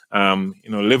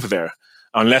live there?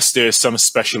 Unless there's some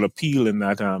special appeal in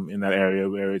that area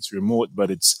where it's remote, but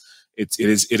it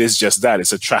is just that.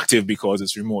 It's attractive because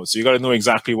it's remote. So you got to know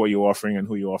exactly what you're offering and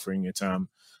who you're offering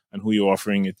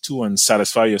it to, and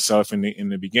satisfy yourself in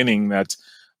the beginning that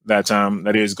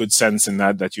there's good sense in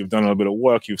that you've done a little bit of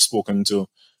work. You've spoken to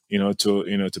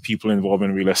people involved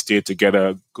in real estate to get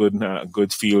a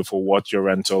good feel for what your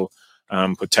rental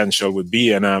potential would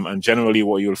be. And generally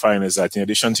what you'll find is that in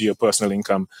addition to your personal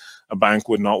income, a bank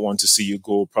would not want to see you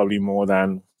go probably more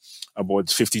than about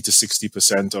 50 to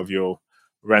 60% of your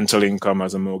rental income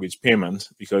as a mortgage payment,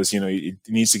 because it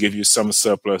needs to give you some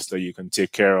surplus that you can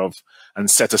take care of and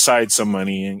set aside some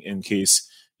money in case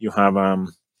you have a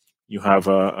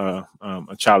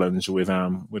challenge with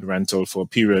rental for a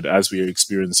period, as we are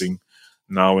experiencing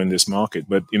now in this market.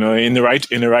 But in the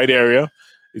right area,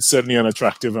 it's certainly an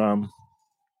attractive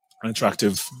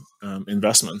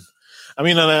investment.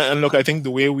 And look, I think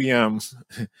the way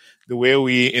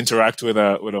we interact with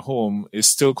a home is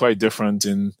still quite different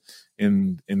in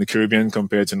the Caribbean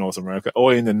compared to North America,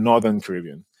 or in the Northern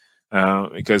Caribbean.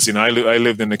 Because I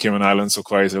lived in the Cayman Islands for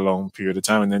quite a long period of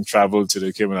time, and then traveled to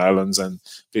the Cayman Islands and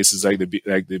places like the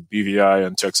BVI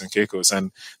and Turks and Caicos,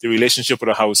 and the relationship with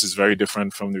a house is very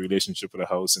different from the relationship with a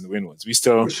house in the Windwards. We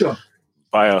still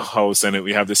buy a house, and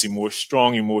we have this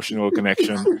strong emotional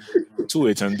connection to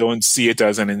it, and don't see it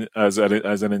as an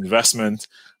investment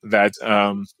that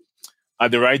at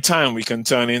the right time we can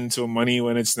turn into money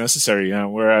when it's necessary.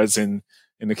 Whereas in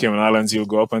the Cayman Islands, you'll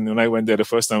go up, and when I went there the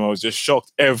first time, I was just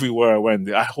shocked. Everywhere I went,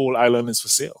 the whole island is for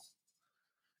sale.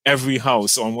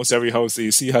 Almost every house that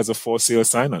you see has a for sale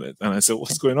sign on it. And I said,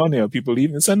 what's going on here? Are people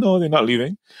leaving? They said, no, they're not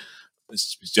leaving.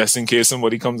 It's just in case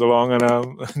somebody comes along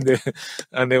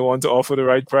and they want to offer the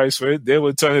right price for it, they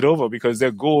will turn it over, because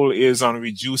their goal is on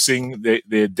reducing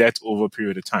their debt over a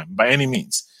period of time, by any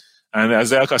means. And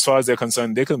as far as they're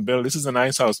concerned, they can build, this is a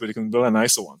nice house, but they can build a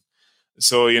nicer one.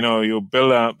 So, you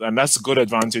build and that's a good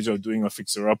advantage of doing a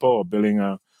fixer-upper or building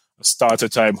a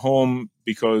starter-type home,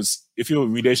 because if your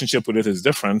relationship with it is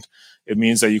different, it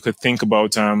means that you could think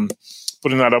about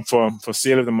putting that up for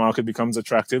sale if the market becomes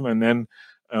attractive, and then,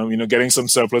 getting some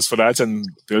surplus for that and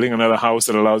building another house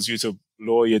that allows you to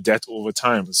lower your debt over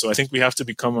time. So I think we have to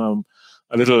become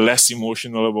a little less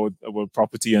emotional about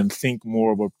property and think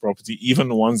more about property, even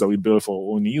the ones that we build for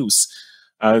our own use,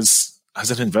 as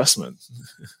an investment.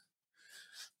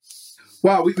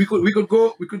 Wow, we could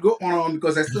go on and on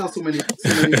because I still have so many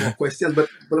more questions. But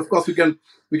of course we can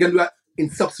do that in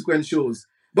subsequent shows.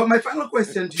 But my final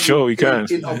question to Sure, you, we can.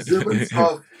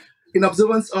 in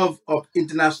observance of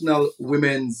International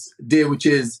Women's Day, which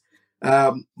is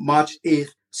March 8th.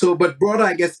 So, but broader,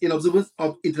 I guess, in observance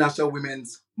of International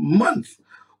Women's Month,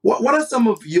 what are some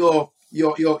of your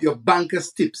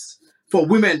bankers' tips for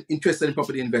women interested in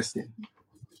property investing?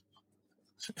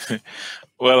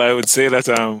 Well, I would say that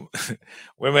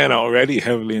women are already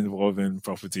heavily involved in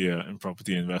property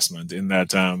investment. In that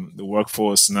the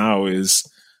workforce now is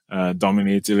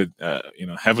dominated,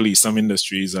 heavily. Some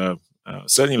industries are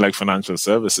certainly, like financial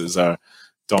services, are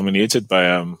dominated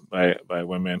by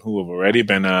women who have already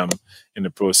been in the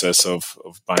process of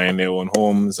buying their own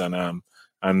homes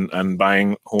and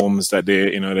buying homes that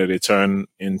they turn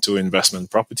into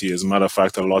investment property. As a matter of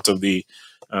fact, a lot of the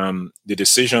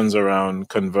decisions around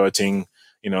converting,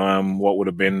 what would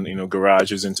have been,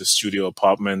 garages into studio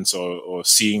apartments, or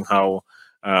seeing how,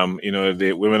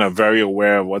 the women are very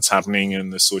aware of what's happening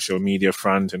in the social media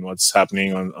front and what's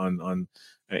happening on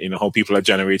how people are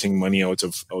generating money out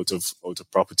of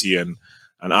property, and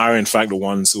are in fact the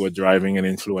ones who are driving and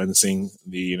influencing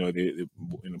the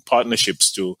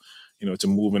partnerships to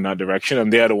move in that direction.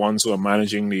 And they are the ones who are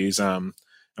managing these, in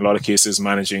a lot of cases,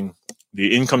 managing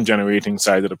the income generating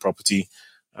side of the property,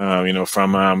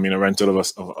 from rental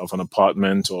of an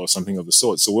apartment or something of the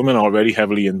sort. So women are already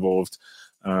heavily involved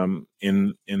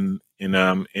in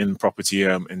property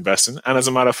investing. And as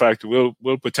a matter of fact, we'll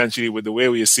potentially, with the way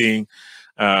we are seeing,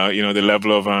 the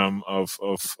level of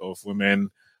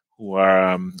women who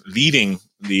are leading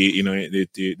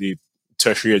the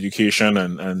tertiary education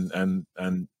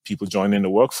and people joining the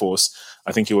workforce,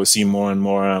 I think you will see more and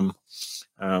more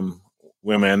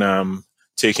women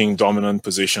taking dominant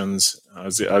positions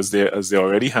as they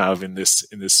already have in this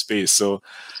space. So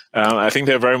I think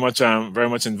they're very much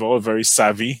involved, very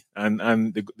savvy,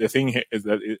 and the thing here is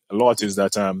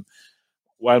that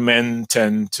while men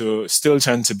tend to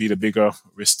be the bigger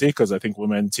risk takers, I think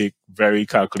women take very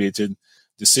calculated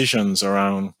decisions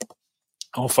around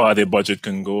how far their budget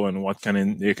can go and what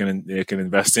they can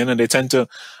invest in, and they tend to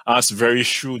ask very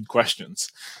shrewd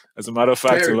questions. As a matter of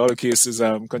fact, in a lot of cases,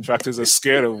 contractors are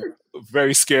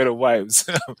very scared of wives,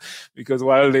 because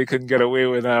while they can get away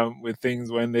with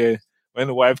things when the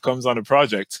wife comes on a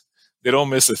project, they don't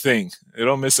miss a thing.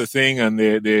 And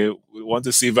they want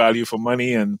to see value for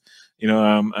money, and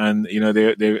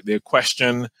they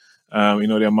question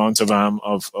the amount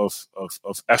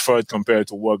of effort compared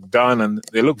to work done, and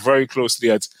they look very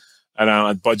closely at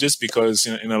budgets, because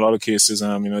in a lot of cases,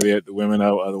 the women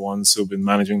are the ones who've been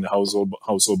managing the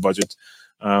household budget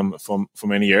for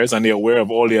many years, and they're aware of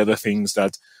all the other things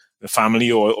that the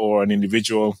family or an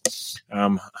individual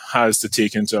has to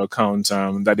take into account,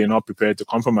 that they're not prepared to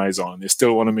compromise on. They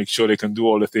still want to make sure they can do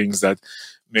all the things that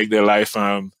make their life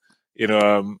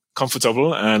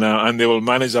comfortable, and they will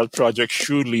manage that project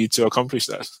shrewdly to accomplish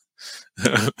that.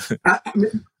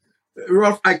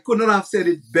 Rolf, I could not have said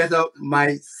it better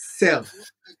myself.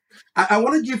 I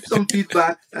want to give some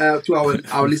feedback to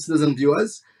our listeners and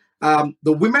viewers.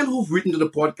 The women who've written to the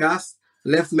podcast,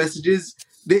 left messages,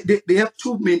 they have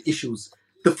two main issues.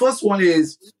 The first one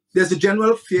is there's a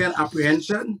general fear and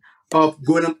apprehension of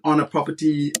going on a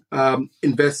property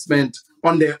investment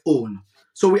on their own.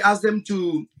 So we ask them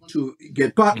to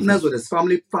get partners, whether it's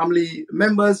family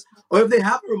members, or if they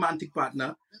have a romantic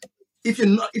partner. If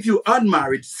you aren't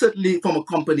married, certainly from a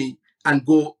company, and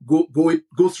go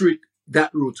through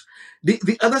that route.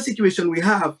 The other situation we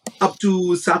have, up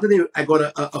to Saturday, I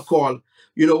got a call.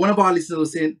 One of our listeners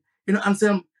was saying,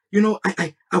 Anselm,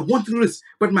 I want to do this,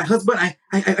 but my husband,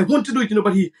 I want to do it,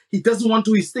 but he doesn't want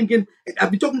to. He's thinking,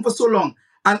 I've been talking for so long.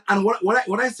 And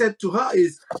what I said to her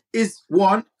is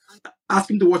one, ask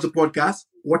him to watch the podcast,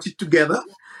 watch it together,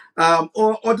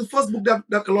 or the first book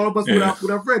that a lot of us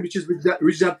would have read, which is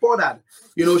Rich Dad Poor Dad.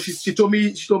 She told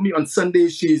me on Sunday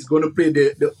she's going to play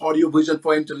the audio version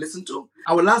for him to listen to.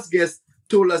 Our last guest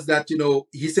told us that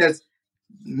he says,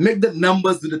 make the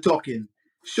numbers do the talking.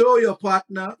 Show your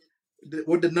partner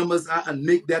what the numbers are and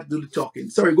make that do the talking.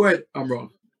 Sorry, go ahead,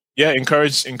 Rolf. Yeah,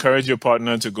 encourage your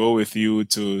partner to go with you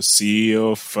to see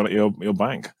your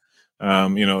bank.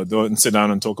 Don't sit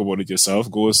down and talk about it yourself.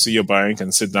 Go see your bank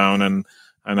and sit down and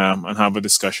have a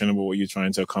discussion about what you're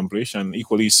trying to accomplish. And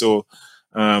equally so,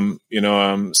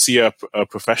 see a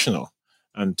professional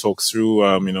and talk through,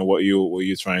 what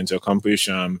you're trying to accomplish.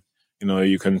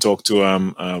 You can talk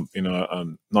to,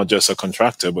 not just a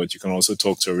contractor, but you can also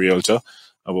talk to a realtor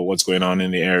about what's going on in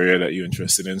the area that you're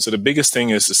interested in. So the biggest thing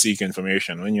is to seek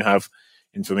information. When you have,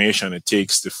 information. It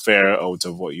takes the fear out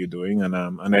of what you're doing,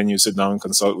 and then you sit down and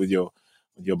consult with your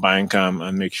bank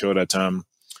and make sure that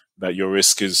that your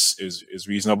risk is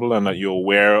reasonable and that you're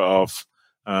aware of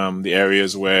the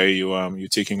areas where you're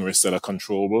taking risks that are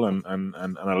controllable and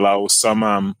allow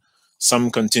some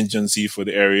contingency for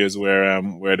the areas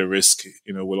where the risk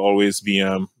will always be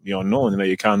unknown.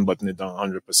 You can't button it down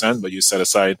 100%, but you set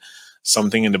aside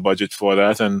something in the budget for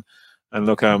that. And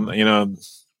look, and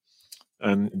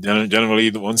generally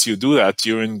once you do that,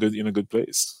 you're in a good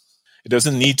place. It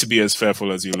doesn't need to be as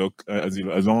fearful as you look, as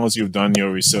long as you've done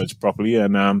your research properly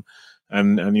and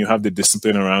you have the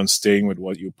discipline around staying with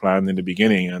what you planned in the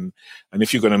beginning. And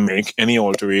if you're going to make any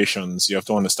alterations, you have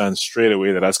to understand straight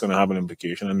away that that's going to have an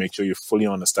implication, and make sure you fully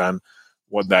understand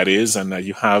what that is, and that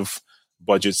you have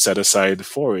budget set aside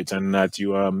for it, and that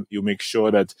you make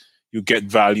sure that you get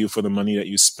value for the money that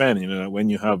you spend. When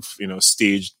you have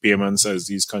staged payments, as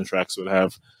these contracts would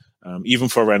have, even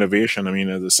for renovation.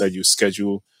 As I said, you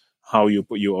schedule how you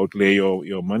outlay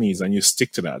your monies, and you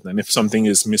stick to that. And if something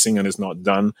is missing and it's not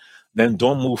done, then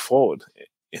don't move forward.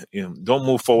 Don't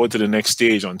move forward to the next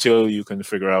stage until you can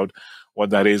figure out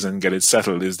what that is and get it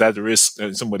settled. Is that risk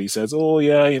that somebody says, "Oh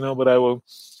yeah, but I will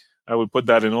put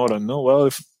that in order"? No, well,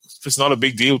 if it's not a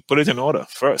big deal, put it in order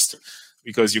first,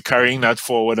 because you're carrying that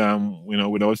forward,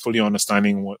 without fully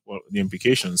understanding what the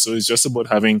implications. So it's just about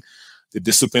having the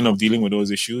discipline of dealing with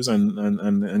those issues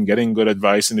and getting good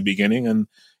advice in the beginning, and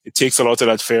it takes a lot of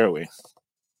that fear away.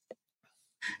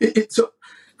 So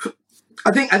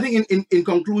I think in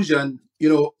conclusion,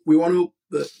 we want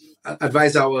to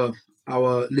advise our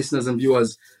listeners and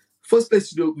viewers. First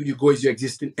place you go is your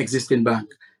existing bank,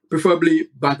 preferably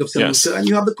Bank of St. Lucia, and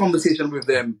you have the conversation with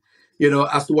them,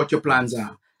 as to what your plans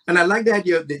are. And I like the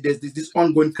idea that there's this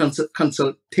ongoing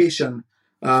consultation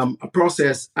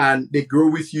process, and they grow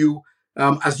with you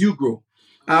as you grow.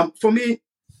 For me,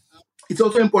 it's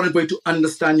also important for you to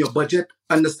understand your budget,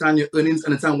 understand your earnings,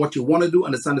 understand what you want to do,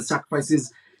 understand the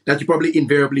sacrifices that you probably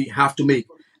invariably have to make.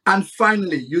 And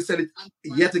finally, you said it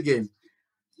yet again,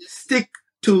 stick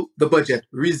to the budget.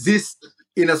 Resist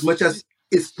in as much as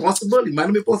it's possible. It might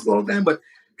not be possible all the time, but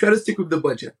try to stick with the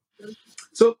budget.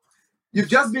 So we've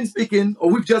just been speaking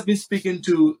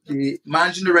to the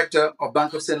Managing Director of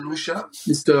Bank of St. Lucia,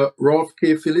 Mr. Rolf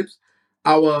K. Phillips,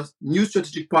 our new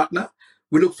strategic partner.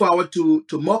 We look forward to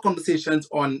more conversations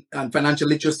on financial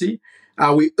literacy.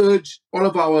 We urge all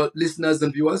of our listeners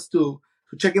and viewers to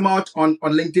check him out on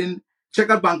LinkedIn, check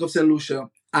out Bank of St. Lucia,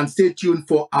 and stay tuned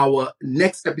for our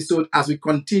next episode as we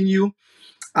continue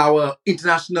our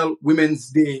International Women's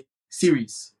Day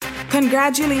series.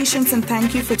 Congratulations and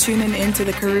thank you for tuning in to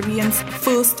the Caribbean's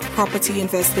first property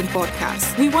investing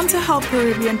podcast. We want to help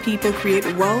Caribbean people create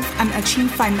wealth and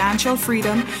achieve financial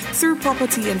freedom through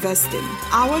property investing.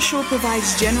 Our show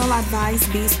provides general advice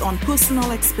based on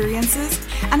personal experiences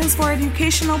and is for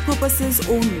educational purposes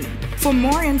only. For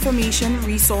more information,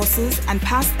 resources, and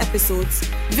past episodes,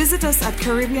 visit us at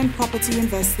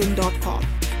CaribbeanPropertyInvesting.com.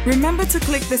 Remember to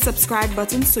click the subscribe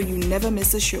button so you never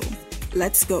miss a show.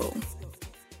 Let's go.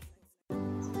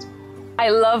 I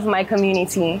love my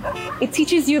community. It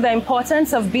teaches you the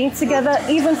importance of being together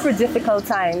even through difficult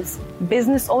times.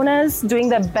 Business owners doing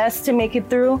their best to make it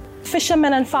through.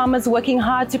 Fishermen and farmers working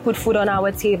hard to put food on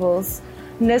our tables.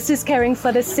 Nurses caring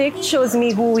for the sick shows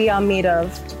me who we are made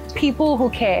of. People who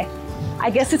care.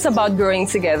 I guess it's about growing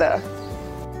together.